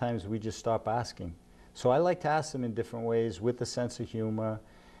that sometimes we just stop asking. So I like to ask them in different ways, with a sense of humor,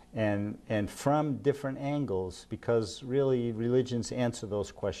 and from different angles, because really religions answer those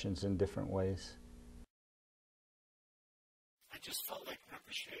questions in different ways. I just felt like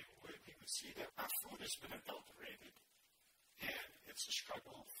Rinpoche would see that our food has been adulterated, and it's a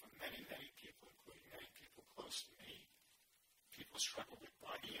struggle for many, many people, including many people close to me. People struggle with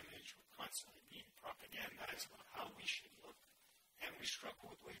body image. We're constantly being propagandized about how we should look, and we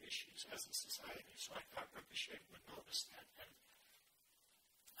struggle with weight issues as a society. So I thought Rinpoche would notice that, and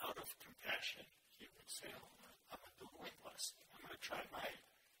out of compassion, he would say, I'm going to do weight loss. I'm going to try my,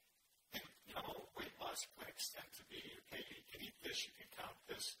 weight loss could extend to be, okay, you can eat this, you can count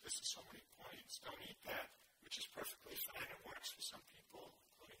this, this is so many points, don't eat that, which is perfectly fine. It works for some people,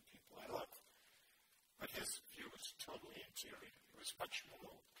 including people I love. But his view was totally interior. He was much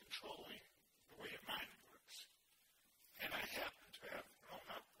more controlling the way your mind works. And I happen to have grown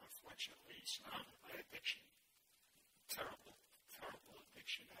up, unfortunately, surrounded by addiction. Terrible, terrible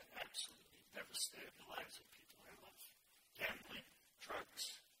addiction that absolutely devastated the lives of people I love. Gambling,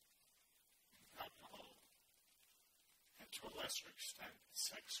 drugs, alcohol, and to a lesser extent,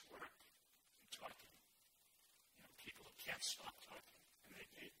 sex, work, and talking. People who can't stop talking. And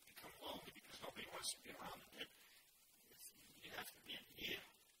they become lonely because nobody wants to be around them. You have to be an ear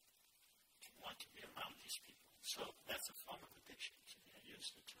to want to be around these people. So that's a form of addiction to me. I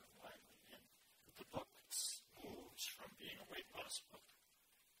use the term widely. And the book moves from being a weight loss book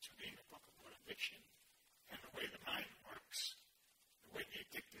to being a book about addiction and the way the mind works, the way the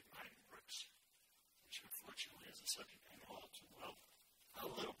addicted mind works, which unfortunately is a subject I know all too well. A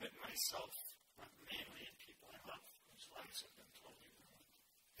little bit myself, but mainly in people I love, whose lives have been totally ruined.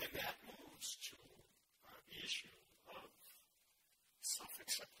 And that moves to the issue of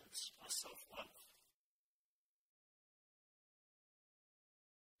self-acceptance or self-love.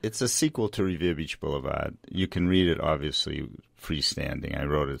 It's a sequel to Revere Beach Boulevard. You can read it, obviously, freestanding. I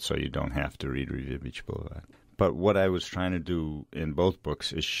wrote it so you don't have to read Revere Beach Boulevard. But what I was trying to do in both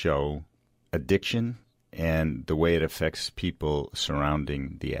books is show addiction and the way it affects people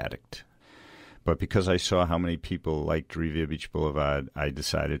surrounding the addict. But because I saw how many people liked Revere Beach Boulevard, I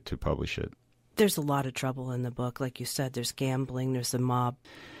decided to publish it. There's a lot of trouble in the book. Like you said, there's gambling, there's the mob.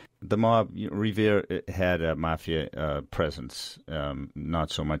 The mob, Revere had a mafia presence,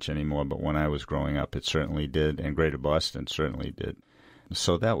 not so much anymore, but when I was growing up, it certainly did, and Greater Boston certainly did.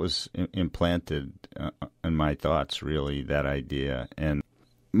 So that was implanted in my thoughts, really, that idea. And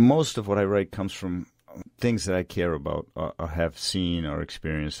most of what I write comes from things that I care about or have seen or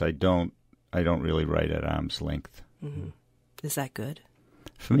experienced. I don't really write at arm's length. Mm-hmm. Is that good?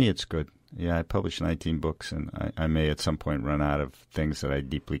 For me, it's good. Yeah, I published 19 books, and I may at some point run out of things that I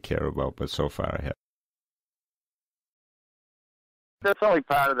deeply care about, but so far I have. That's only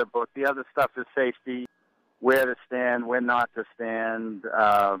part of the book. The other stuff is safety, where to stand, where not to stand.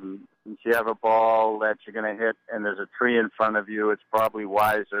 If you have a ball that you're going to hit and there's a tree in front of you, it's probably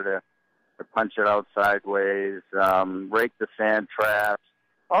wiser to punch it out sideways, rake the sand traps,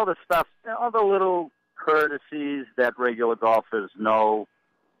 all the stuff, all the little courtesies that regular golfers know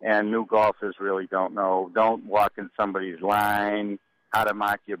and new golfers really don't know. Don't walk in somebody's line, how to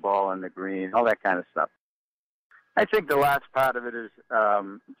mark your ball on the green, all that kind of stuff. I think the last part of it is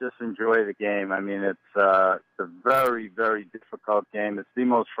just enjoy the game. I mean, it's a very, very difficult game. It's the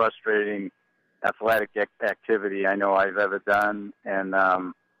most frustrating athletic activity I know I've ever done. And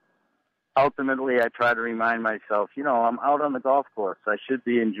ultimately, I try to remind myself, I'm out on the golf course. I should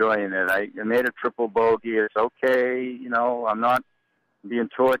be enjoying it. I made a triple bogey. It's okay. I'm not being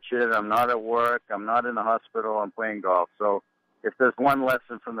tortured. I'm not at work. I'm not in the hospital. I'm playing golf. So if there's one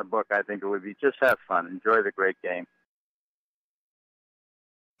lesson from the book, I think it would be just have fun. Enjoy the great game.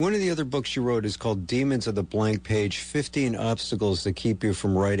 One of the other books you wrote is called Demons of the Blank Page, 15 Obstacles that Keep You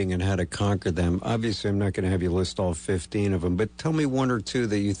from Writing and How to Conquer Them. Obviously, I'm not going to have you list all 15 of them, but tell me one or two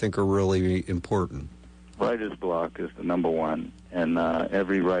that you think are really important. Writer's block is the number one, and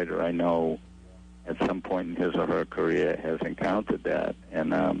every writer I know at some point in his or her career has encountered that.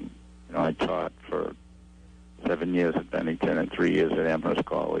 And, I taught for 7 years at Bennington and 3 years at Amherst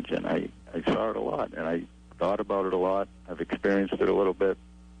College, and I saw it a lot, and I thought about it a lot. I've experienced it a little bit.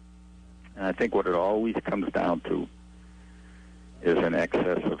 And I think what it always comes down to is an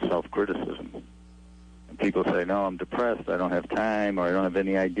excess of self-criticism. And people say, no, I'm depressed, I don't have time, or I don't have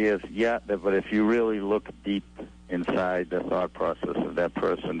any ideas. Yeah, but if you really look deep inside the thought process of that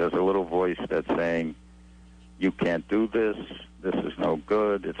person, there's a little voice that's saying, you can't do this, this is no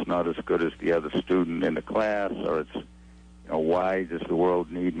good, it's not as good as the other student in the class, or it's, why does the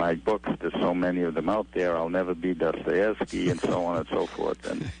world need my books? There's so many of them out there, I'll never be Dostoevsky, and so on and so forth.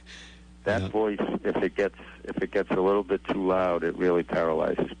 And that voice, if it gets a little bit too loud, it really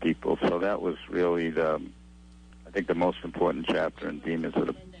paralyzes people. So that was really I think the most important chapter in Demons of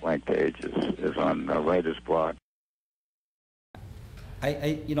the Blank Page is on writer's block.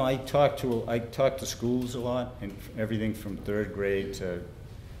 I talk to schools a lot, and everything from third grade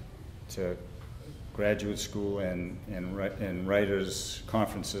to graduate school and writers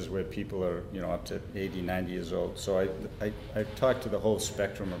conferences where people are up to 80, 90 years old. So I talk to the whole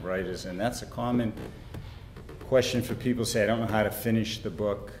spectrum of writers, and that's a common question for people. Say, I don't know how to finish the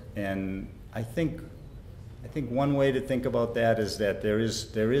book, and I think one way to think about that is that there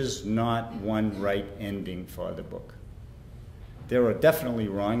is not one right ending for the book. There are definitely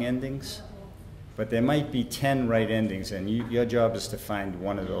wrong endings, but there might be 10 right endings, and your job is to find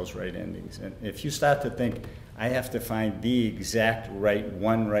one of those right endings. And if you start to think, I have to find the exact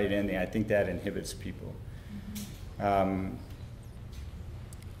one right ending, I think that inhibits people. And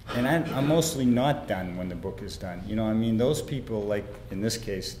I'm mostly not done when the book is done. Those people, like in this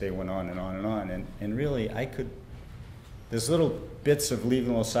case, they went on and on and on, and really there's little bits of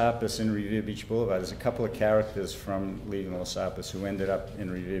Leaving Losapas in Revere Beach Boulevard. There's a couple of characters from Leaving Losapas who ended up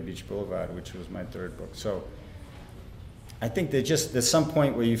in Revere Beach Boulevard, which was my third book. So I think there's some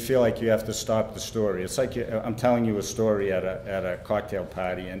point where you feel like you have to stop the story. It's like I'm telling you a story at a cocktail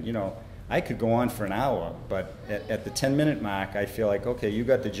party, and I could go on for an hour, but at the 10-minute mark, I feel like, okay, you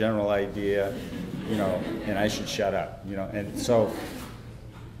got the general idea, and I should shut up, and so.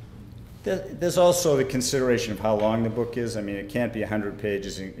 There's also the consideration of how long the book is. I mean, it can't be 100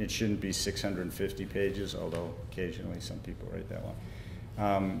 pages. It shouldn't be 650 pages, although occasionally some people write that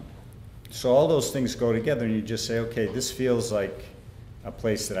long. So all those things go together, and you just say, okay, this feels like a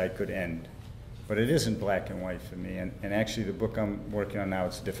place that I could end. But it isn't black and white for me. And actually, the book I'm working on now,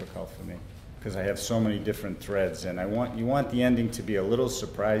 it's difficult for me because I have so many different threads. And you want the ending to be a little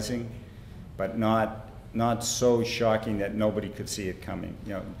surprising, but not so shocking that nobody could see it coming.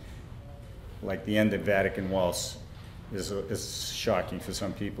 Like the end of Vatican Waltz is shocking for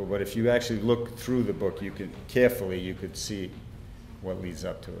some people, but if you actually look through the book, you could see what leads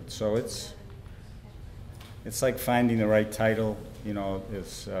up to it. So It's like finding the right title.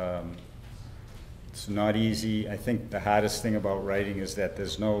 It's not easy. I think the hardest thing about writing is that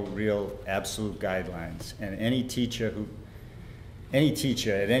there's no real absolute guidelines. And any teacher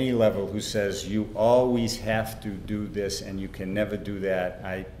at any level who says you always have to do this and you can never do that,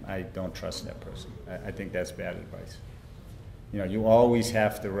 I don't trust that person. I think that's bad advice. You always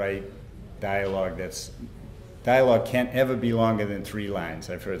have to write dialogue dialogue can't ever be longer than 3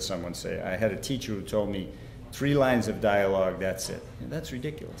 lines. I've heard someone say. I had a teacher who told me 3 lines of dialogue, that's it. That's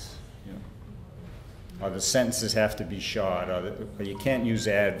ridiculous. Or the sentences have to be short, or you can't use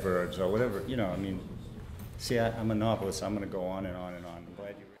adverbs, or whatever. See, I'm a novelist. I'm going to go on and on and on. I'm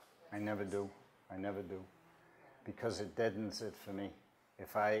glad you. I never do. Because it deadens it for me.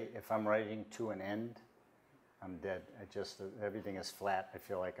 If I'm writing to an end, I'm dead. Everything is flat. I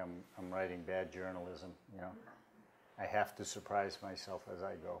feel like I'm writing bad journalism. I have to surprise myself as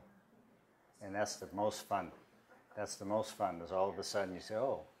I go, and that's the most fun. Is all of a sudden you say,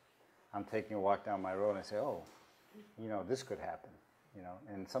 oh, I'm taking a walk down my road and I say, oh, this could happen,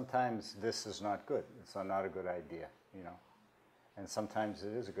 and sometimes this is not good. It's not a good idea, and sometimes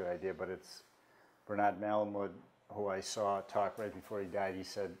it is a good idea, but it's Bernard Malamud, who I saw talk right before he died. He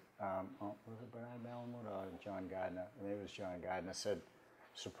said, was it Bernard Malamud or John Gardner? Maybe it was John Gardner. Said,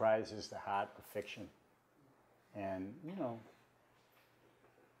 surprise is the heart of fiction. And, you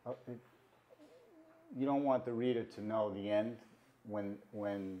don't want the reader to know the end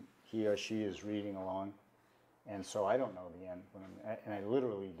when he or she is reading along. And so I don't know the end. And I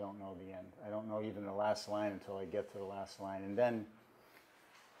literally don't know the end. I don't know even the last line until I get to the last line. And then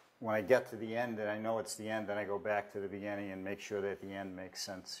when I get to the end and I know it's the end, then I go back to the beginning and make sure that the end makes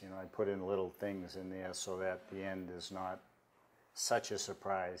sense. I put in little things in there so that the end is not such a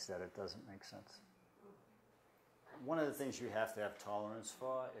surprise that it doesn't make sense. One of the things you have to have tolerance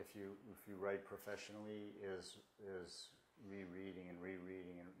for if you write professionally is rereading and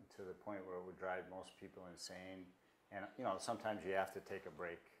to the point where it would drive most people insane. And sometimes you have to take a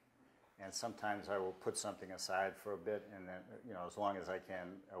break. And sometimes I will put something aside for a bit, and then, as long as I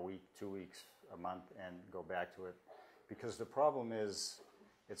can, a week, 2 weeks, a month, and go back to it. Because the problem is,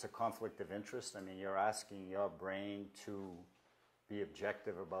 it's a conflict of interest. I mean, you're asking your brain to be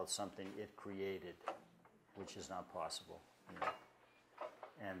objective about something it created, which is not possible.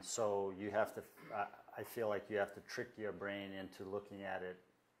 And so you have to, I feel like you have to trick your brain into looking at it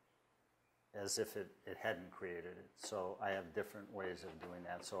as if it hadn't created it. So I have different ways of doing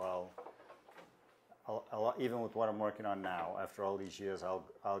that. So I'll even with what I'm working on now, after all these years, I'll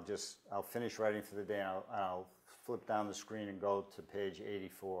finish writing for the day, and I'll flip down the screen and go to page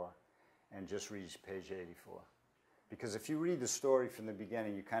 84 and just read page 84. Because if you read the story from the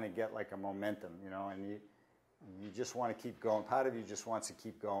beginning, you kind of get like a momentum, and you just want to keep going. Part of you just wants to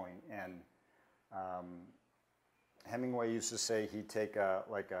keep going. And Hemingway used to say he'd take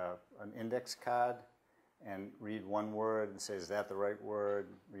an index card and read one word and say, is that the right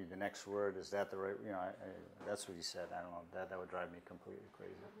word? Read the next word, is that the right, that's what he said. I don't know, that would drive me completely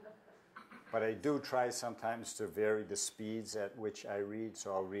crazy. But I do try sometimes to vary the speeds at which I read,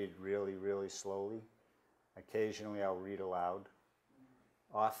 so I'll read really, really slowly. Occasionally I'll read aloud.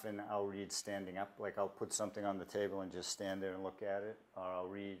 Often I'll read standing up, like I'll put something on the table and just stand there and look at it, or I'll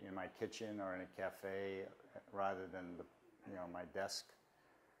read in my kitchen or in a cafe rather than my desk.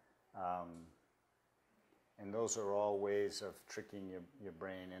 And those are all ways of tricking your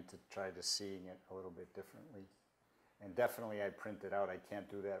brain into try to seeing it a little bit differently. And definitely I print it out. I can't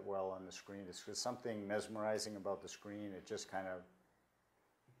do that well on the screen. There's something mesmerizing about the screen. It just kind of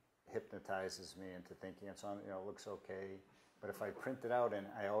hypnotizes me into thinking it's on, it looks okay. But if I print it out and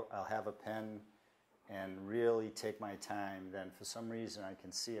I'll have a pen and really take my time, then for some reason I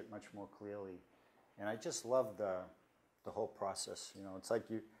can see it much more clearly. And I just love the whole process.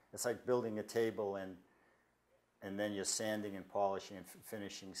 It's like building a table and then you're sanding and polishing and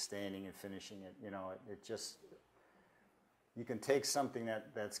finishing, staining and finishing it. It just, you can take something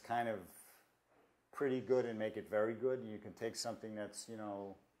that's kind of pretty good and make it very good. And you can take something that's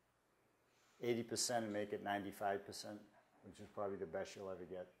 80% and make it 95%, which is probably the best you'll ever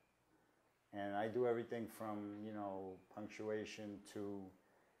get. And I do everything from punctuation to,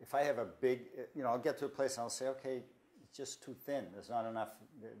 if I have a big, I'll get to a place and I'll say, okay, it's just too thin. There's not enough.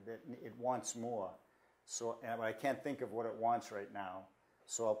 It wants more. So, but I can't think of what it wants right now.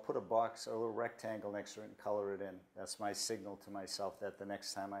 So I'll put a box, a little rectangle next to it and color it in. That's my signal to myself that the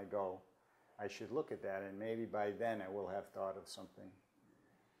next time I go, I should look at that, and maybe by then I will have thought of something.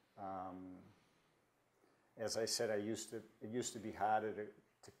 As I said, it used to be harder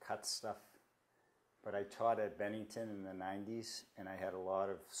to cut stuff, but I taught at Bennington in the 90s, and I had a lot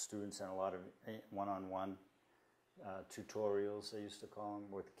of students and a lot of one-on-one, tutorials, they used to call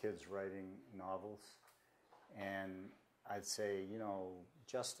them, with kids writing novels. And I'd say, you know,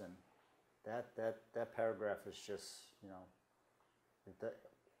 Justin, that paragraph is just, you know,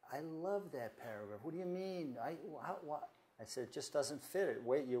 I love that paragraph. What do you mean? I said, it just doesn't fit it.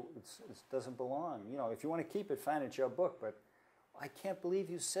 Wait, it doesn't belong. You know, if you want to keep it, fine, it's your book. But I can't believe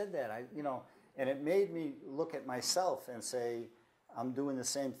you said that. You know, and it made me look at myself and say, I'm doing the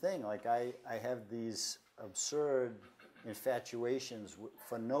same thing. Like I have these absurd infatuations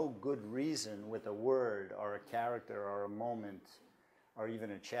for no good reason with a word or a character or a moment or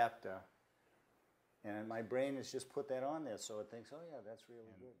even a chapter. And my brain has just put that on there, so it thinks, oh yeah, that's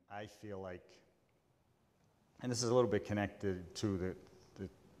really good. I feel like, and this is a little bit connected to the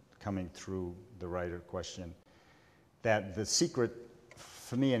coming through the writer question, that the secret,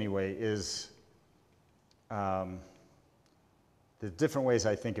 for me anyway, is the different ways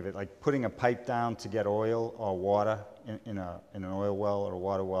I think of it, like putting a pipe down to get oil or water in an oil well or a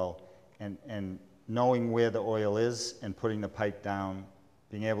water well, and knowing where the oil is and putting the pipe down,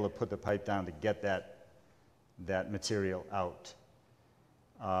 being able to put the pipe down to get that material out.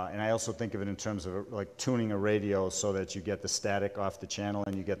 And I also think of it in terms of like tuning a radio so that you get the static off the channel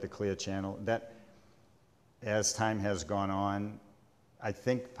and you get the clear channel. That, as time has gone on, I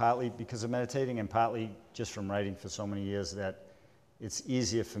think partly because of meditating and partly just from writing for so many years, that it's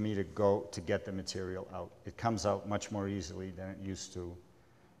easier for me to get the material out. It comes out much more easily than it used to.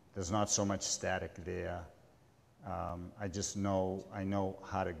 There's not so much static there. I just know, I know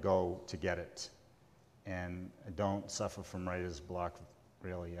how to go to get it. And I don't suffer from writer's block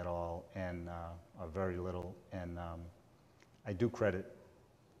really at all, and or very little. And I do credit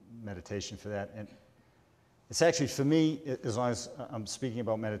meditation for that. And it's actually, for me, as long as I'm speaking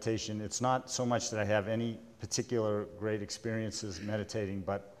about meditation, it's not so much that I have any particular great experiences meditating,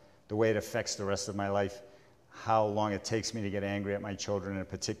 but the way it affects the rest of my life, how long it takes me to get angry at my children in a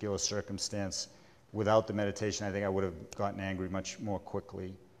particular circumstance. Without the meditation, I think I would have gotten angry much more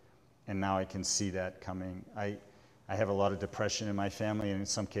quickly. And now I can see that coming. I have a lot of depression in my family, and in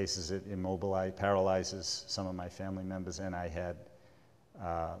some cases it paralyzes some of my family members, and I had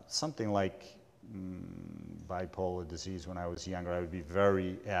something like bipolar disease when I was younger. I would be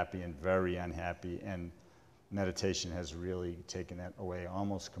very happy and very unhappy, and meditation has really taken that away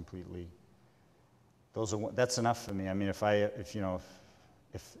almost completely. That's enough for me. I mean, if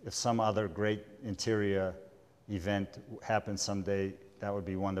some other great interior event happens someday, that would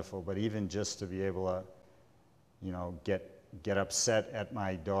be wonderful. But even just to be able to, you know, get upset at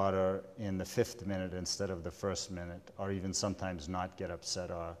my daughter in the 5th minute instead of the 1st minute, or even sometimes not get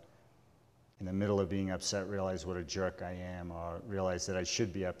upset, or in the middle of being upset realize what a jerk I am, or realize that I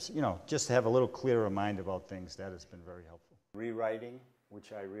should be upset. You know, just to have a little clearer mind about things, that has been very helpful. Rewriting,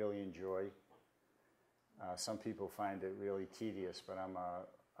 which I really enjoy. Some people find it really tedious, but I'm a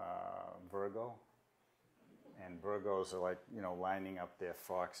Virgo. And Virgos are like, you know, lining up their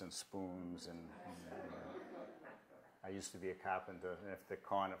forks and spoons. And I used to be a carpenter, and if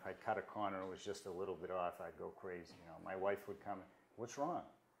I cut a corner and it was just a little bit off, I'd go crazy. You know, my wife would come, what's wrong?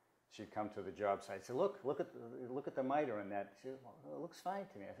 She'd come to the job site. I'd say, look at the miter in that. She said, well, it looks fine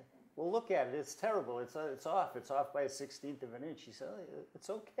to me. I said, well, look at it. It's terrible. It's off. It's off by a 1/16 of an inch. She said, oh, it's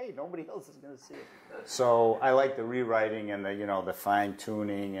okay. Nobody else is going to see it. So I like the rewriting and the fine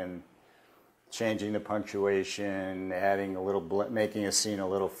tuning and changing the punctuation, adding making a scene a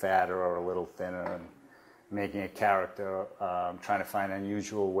little fatter or a little thinner, and making a character, trying to find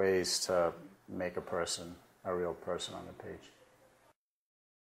unusual ways to make a real person on the page.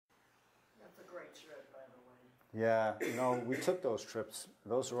 That's a great shirt, by the way. Yeah, you know, we took those trips.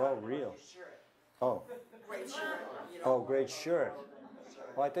 Those are all real. Oh. Great shirt. Oh, great shirt.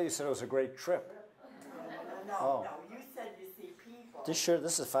 Oh, I thought you said it was a great trip. No, you said you see people. This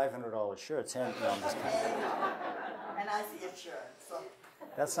is a $500 shirt. It's hand. No, I'm just kidding. And I see a shirt. So.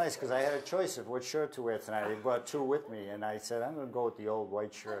 That's nice, because I had a choice of what shirt to wear tonight. I brought 2 with me, and I said, I'm going to go with the old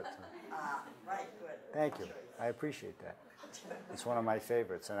white shirt. Right, good. Thank you. I appreciate that. It's one of my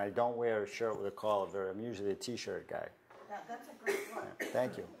favorites, and I don't wear a shirt with a collar. I'm usually a T-shirt guy. That's a great one. Yeah,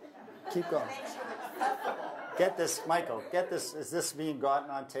 thank you. Keep going. Get this, Michael. Get this. Is this being gotten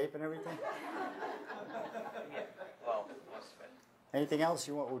on tape and everything? Well, anything else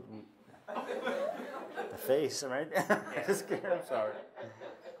you want? The face, right? Just kidding. I'm sorry.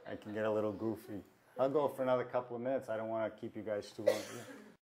 I can get a little goofy. I'll go for another couple of minutes. I don't want to keep you guys too long.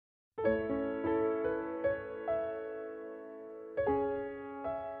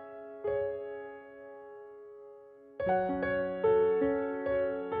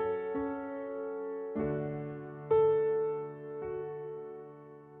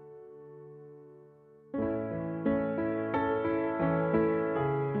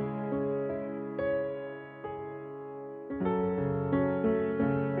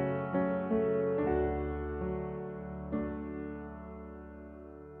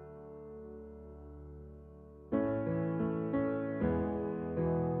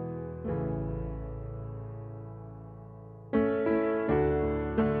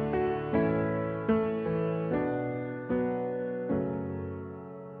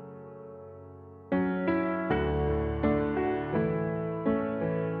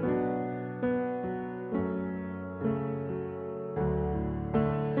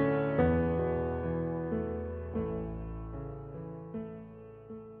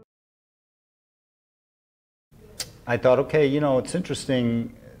 I thought, okay, you know, it's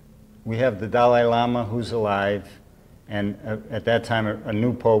interesting. We have the Dalai Lama who's alive, and at that time a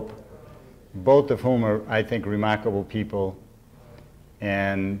new pope, both of whom are, I think, remarkable people,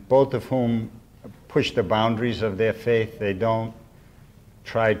 and both of whom push the boundaries of their faith. They don't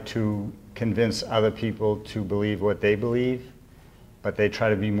try to convince other people to believe what they believe, but they try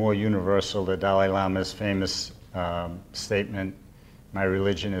to be more universal. The Dalai Lama's famous statement, "My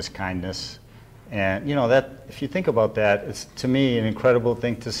religion is kindness." And, you know, that, if you think about that, it's, to me, an incredible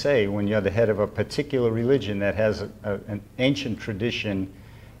thing to say when you're the head of a particular religion that has an ancient tradition,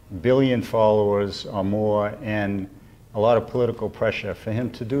 billion followers or more, and a lot of political pressure. For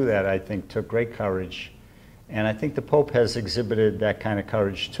him to do that, I think, took great courage. And I think the Pope has exhibited that kind of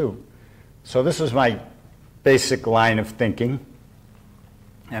courage, too. So this was my basic line of thinking.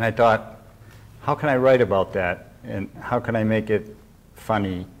 And I thought, how can I write about that? And how can I make it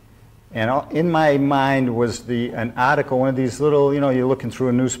funny? And in my mind was an article, one of these little, you know, you're looking through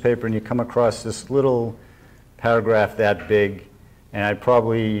a newspaper and you come across this little paragraph that big. And I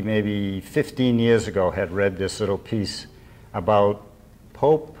probably maybe 15 years ago had read this little piece about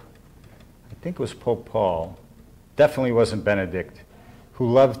Pope, I think it was Pope Paul, definitely wasn't Benedict,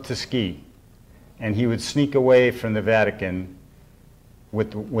 who loved to ski. And he would sneak away from the Vatican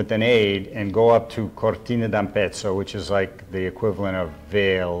with an aide and go up to Cortina d'Ampezzo, which is like the equivalent of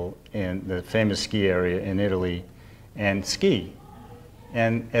Vale in the famous ski area in Italy, and ski.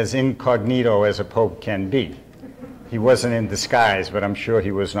 And as incognito as a pope can be. He wasn't in disguise, but I'm sure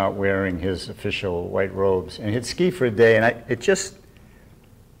he was not wearing his official white robes. And he'd ski for a day, and it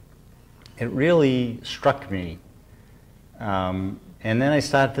really struck me. And then I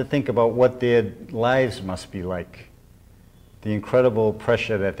started to think about what their lives must be like. The incredible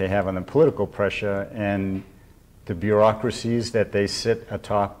pressure that they have on the political pressure and the bureaucracies that they sit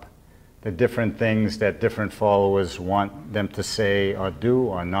atop, the different things that different followers want them to say or do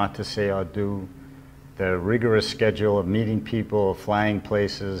or not to say or do, the rigorous schedule of meeting people, flying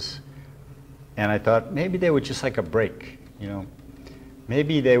places. And I thought maybe they would just like a break, you know.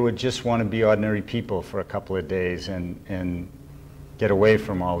 Maybe they would just want to be ordinary people for a couple of days and get away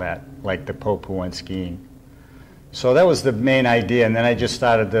from all that, like the Pope who went skiing. So that was the main idea, and then I just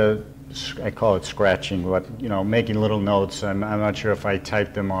started to, I call it scratching, you know, making little notes. I'm not sure if I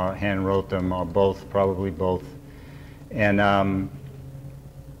typed them or hand wrote them or both, probably both. And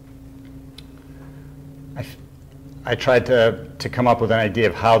I tried to come up with an idea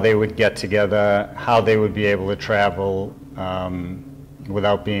of how they would get together, how they would be able to travel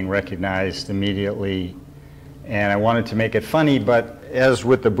without being recognized immediately. And I wanted to make it funny, but as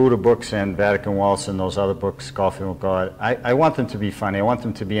with the Buddha books and Vatican Waltz and those other books, Golfing with God, I want them to be funny. I want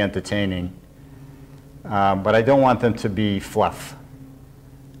them to be entertaining, but I don't want them to be fluff.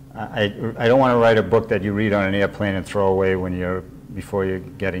 I don't want to write a book that you read on an airplane and throw away before you're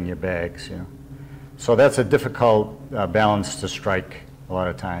getting your bags. You know? So that's a difficult balance to strike a lot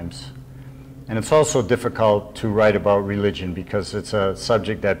of times. And it's also difficult to write about religion because it's a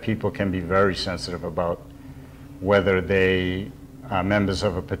subject that people can be very sensitive about, whether they are members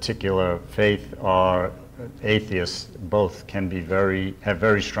of a particular faith or atheists. Both can be have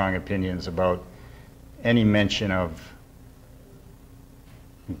very strong opinions about any mention of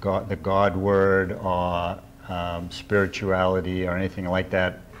God, the God word, or spirituality or anything like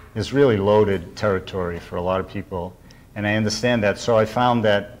that is really loaded territory for a lot of people. And I understand that. So I found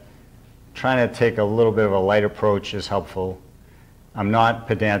that trying to take a little bit of a light approach is helpful. I'm not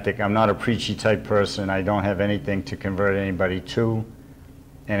pedantic. I'm not a preachy type person. I don't have anything to convert anybody to.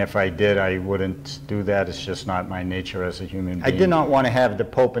 And if I did, I wouldn't do that. It's just not my nature as a human being. I did not want to have the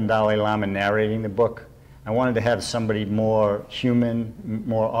Pope and Dalai Lama narrating the book. I wanted to have somebody more human,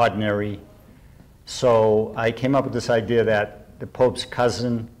 more ordinary. So I came up with this idea that the Pope's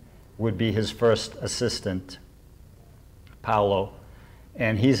cousin would be his first assistant, Paolo.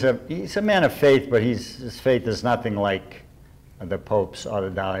 And he's a man of faith, but his faith is nothing like the Pope's or the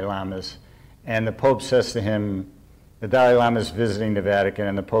Dalai Lama's. And the Pope says to him, the Dalai Lama is visiting the Vatican,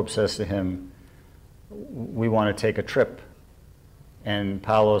 and the Pope says to him, we want to take a trip. And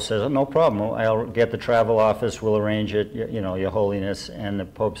Paolo says, oh, no problem, I'll get the travel office, we'll arrange it, you know, Your Holiness. And the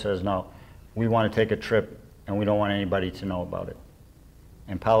Pope says, no, we want to take a trip, and we don't want anybody to know about it.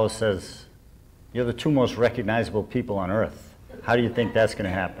 And Paolo says, you're the two most recognizable people on earth. How do you think that's going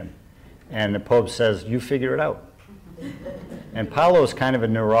to happen? And the Pope says, you figure it out. And Paolo's kind of a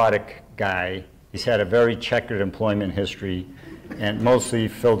neurotic guy. He's had a very checkered employment history and mostly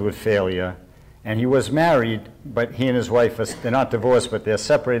filled with failure. And he was married, but he and his wife, they're not divorced, but they're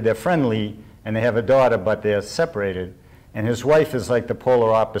separated. They're friendly, and they have a daughter, but they're separated. And his wife is like the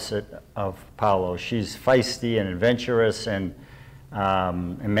polar opposite of Paolo. She's feisty and adventurous and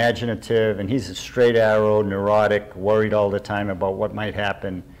imaginative, and he's a straight arrow, neurotic, worried all the time about what might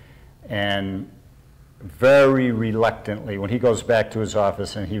happen, and very reluctantly, when he goes back to his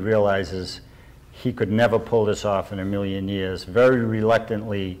office and he realizes he could never pull this off in a million years, very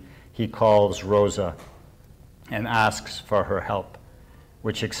reluctantly he calls Rosa and asks for her help,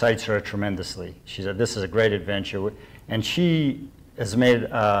 which excites her tremendously. She said, this is a great adventure. And she has made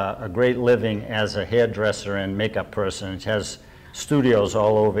a great living as a hairdresser and makeup person. She has studios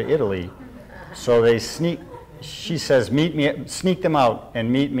all over Italy. So they she says, sneak them out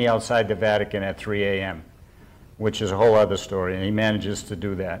and meet me outside the Vatican at 3 a.m., which is a whole other story, and he manages to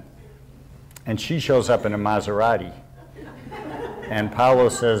do that. And she shows up in a Maserati. And Paolo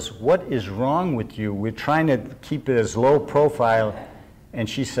says, what is wrong with you? We're trying to keep it as low profile. And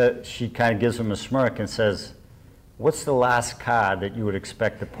she kind of gives him a smirk and says, what's the last car that you would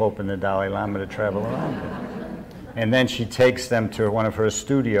expect the Pope and the Dalai Lama to travel around in? And then she takes them to one of her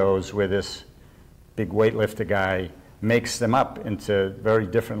studios where this big weightlifter guy makes them up into very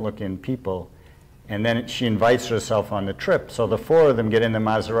different looking people. And then she invites herself on the trip. So the four of them get in the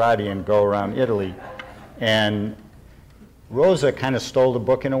Maserati and go around Italy. And Rosa kind of stole the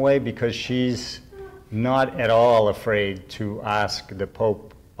book in a way because she's not at all afraid to ask the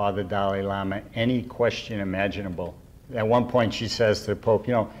Pope or the Dalai Lama any question imaginable. At one point she says to the Pope,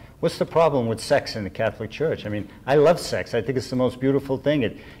 you know, what's the problem with sex in the Catholic Church? I mean, I love sex. I think it's the most beautiful thing.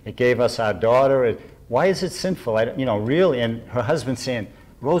 It gave us our daughter. Why is it sinful? You know, really. And her husband's saying,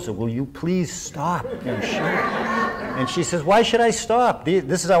 Rosa, will you please stop? You know, and she says, why should I stop?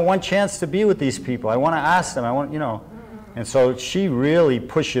 This is our one chance to be with these people. I want to ask them. I want, you know. And so she really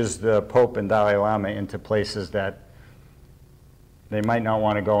pushes the Pope and Dalai Lama into places that they might not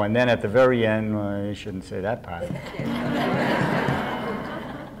want to go. And then at the very end, well, you shouldn't say that part.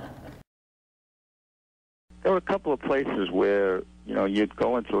 There were a couple of places where, you know, you'd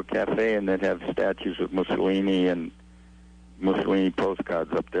go into a cafe and they'd have statues of Mussolini and Mussolini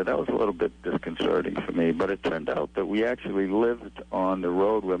postcards up there. That was a little bit disconcerting for me, but it turned out that we actually lived on the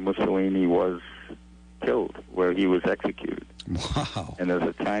road where Mussolini was killed, where he was executed. Wow. And there's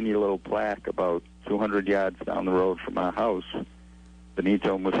a tiny little plaque about 200 yards down the road from our house.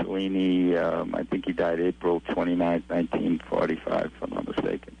 Benito Mussolini, I think he died April 29, 1945, if I'm not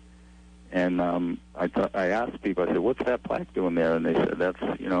mistaken. And I asked people, I said, what's that plaque doing there? And they said, that's,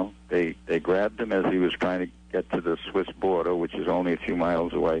 you know, they grabbed him as he was trying to get to the Swiss border, which is only a few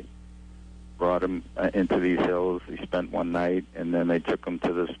miles away, brought him into these hills. He spent one night, and then they took him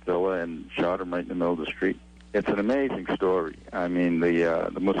to this villa and shot him right in the middle of the street. It's an amazing story. I mean,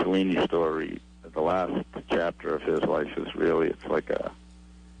 the Mussolini story, the last chapter of his life is really, it's like a,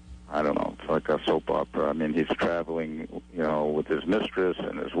 I don't know, it's like a soap opera. I mean, he's traveling, you know, with his mistress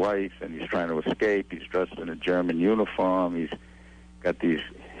and his wife, and he's trying to escape. He's dressed in a German uniform. He's got these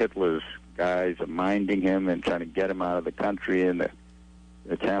Hitler's guys minding him and trying to get him out of the country, and the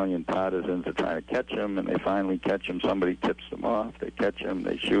Italian partisans are trying to catch him, and they finally catch him. Somebody tips them off. They catch him.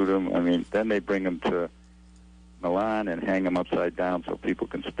 They shoot him. I mean, then they bring him to Milan and hang him upside down so people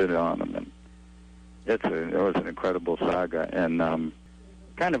can spit on him. And it was an incredible saga, and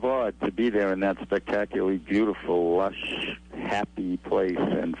kind of odd to be there in that spectacularly beautiful, lush, happy place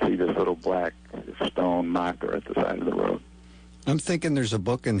and see this little black stone marker at the side of the road. I'm thinking there's a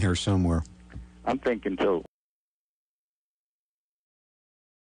book in here somewhere. I'm thinking too.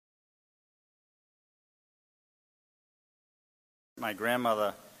 My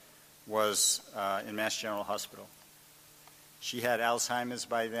grandmother was in Mass General Hospital. She had Alzheimer's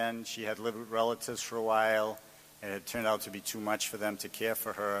by then. She had lived with relatives for a while. It had turned out to be too much for them to care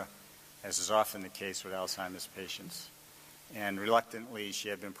for her, as is often the case with Alzheimer's patients. And reluctantly, she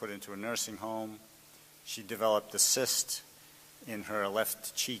had been put into a nursing home. She developed a cyst in her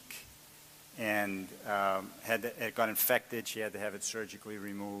left cheek and it got infected. She had to have it surgically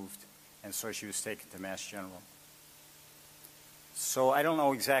removed, and so she was taken to Mass General. So I don't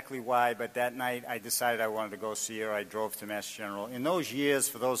know exactly why, but that night I decided I wanted to go see her. I drove to Mass General. In those years,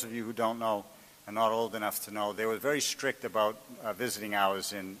 for those of you who don't know, are not old enough to know, they were very strict about visiting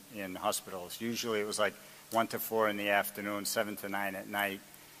hours in hospitals. Usually it was like 1 to 4 in the afternoon, 7 to 9 at night.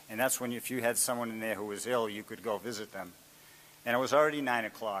 And that's when if you had someone in there who was ill, you could go visit them. And it was already 9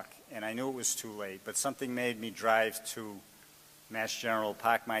 o'clock, and I knew it was too late, but something made me drive to Mass General,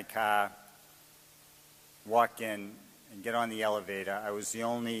 park my car, walk in, and get on the elevator. I was the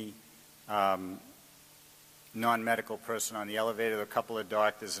only non-medical person on the elevator. There were a couple of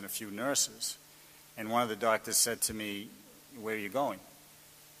doctors and a few nurses. And one of the doctors said to me, "Where are you going?"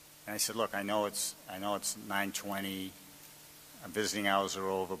 And I said, "Look, I know it's 9:20. visiting hours are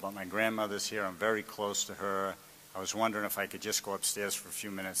over, but my grandmother's here. I'm very close to her. I was wondering if I could just go upstairs for a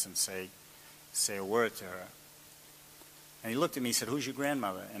few minutes and say a word to her. And he looked at me and said, "Who's your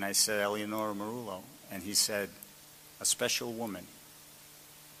grandmother?" And I said, "Eleonora Merullo." And he said, "A special woman."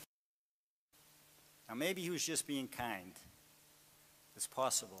 Now, maybe he was just being kind. It's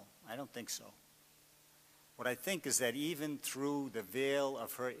possible. I don't think so. What I think is that even through the veil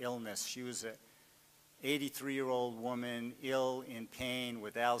of her illness, she was an 83-year-old woman, ill, in pain,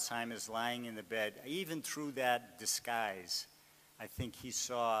 with Alzheimer's, lying in the bed. Even through that disguise, I think he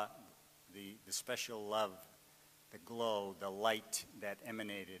saw the special love, the glow, the light that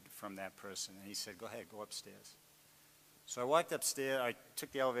emanated from that person. And he said, "Go ahead, go upstairs." So I walked upstairs. I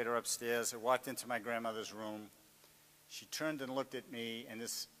took the elevator upstairs. I walked into my grandmother's room. She turned and looked at me, and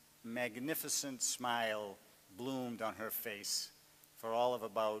this magnificent smile bloomed on her face for all of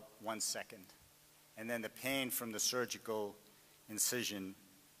about 1 second. And then the pain from the surgical incision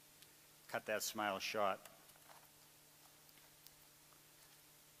cut that smile short.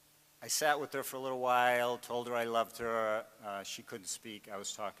 I sat with her for a little while, told her I loved her. She couldn't speak. I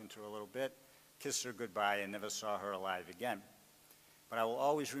was talking to her a little bit, kissed her goodbye, and never saw her alive again. But I will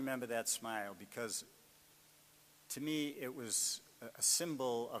always remember that smile because to me it was a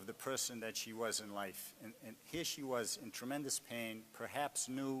symbol of the person that she was in life. And here she was in tremendous pain, perhaps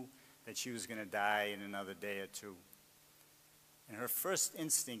knew that she was going to die in another day or two. And her first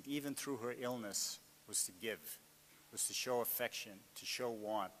instinct, even through her illness, was to give, was to show affection, to show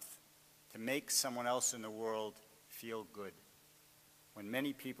warmth, to make someone else in the world feel good. When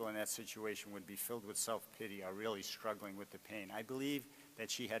many people in that situation would be filled with self-pity, are really struggling with the pain. I believe that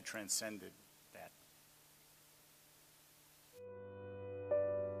she had transcended that.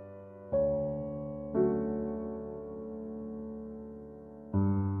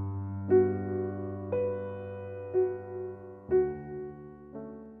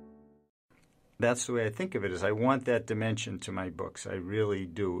 That's the way I think of it, is I want that dimension to my books. I really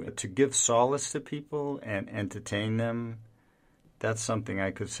do. To give solace to people and entertain them, that's something I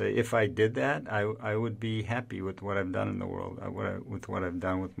could say. If I did that, I would be happy with what I've done in the world, with what I've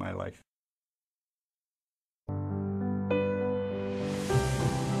done with my life.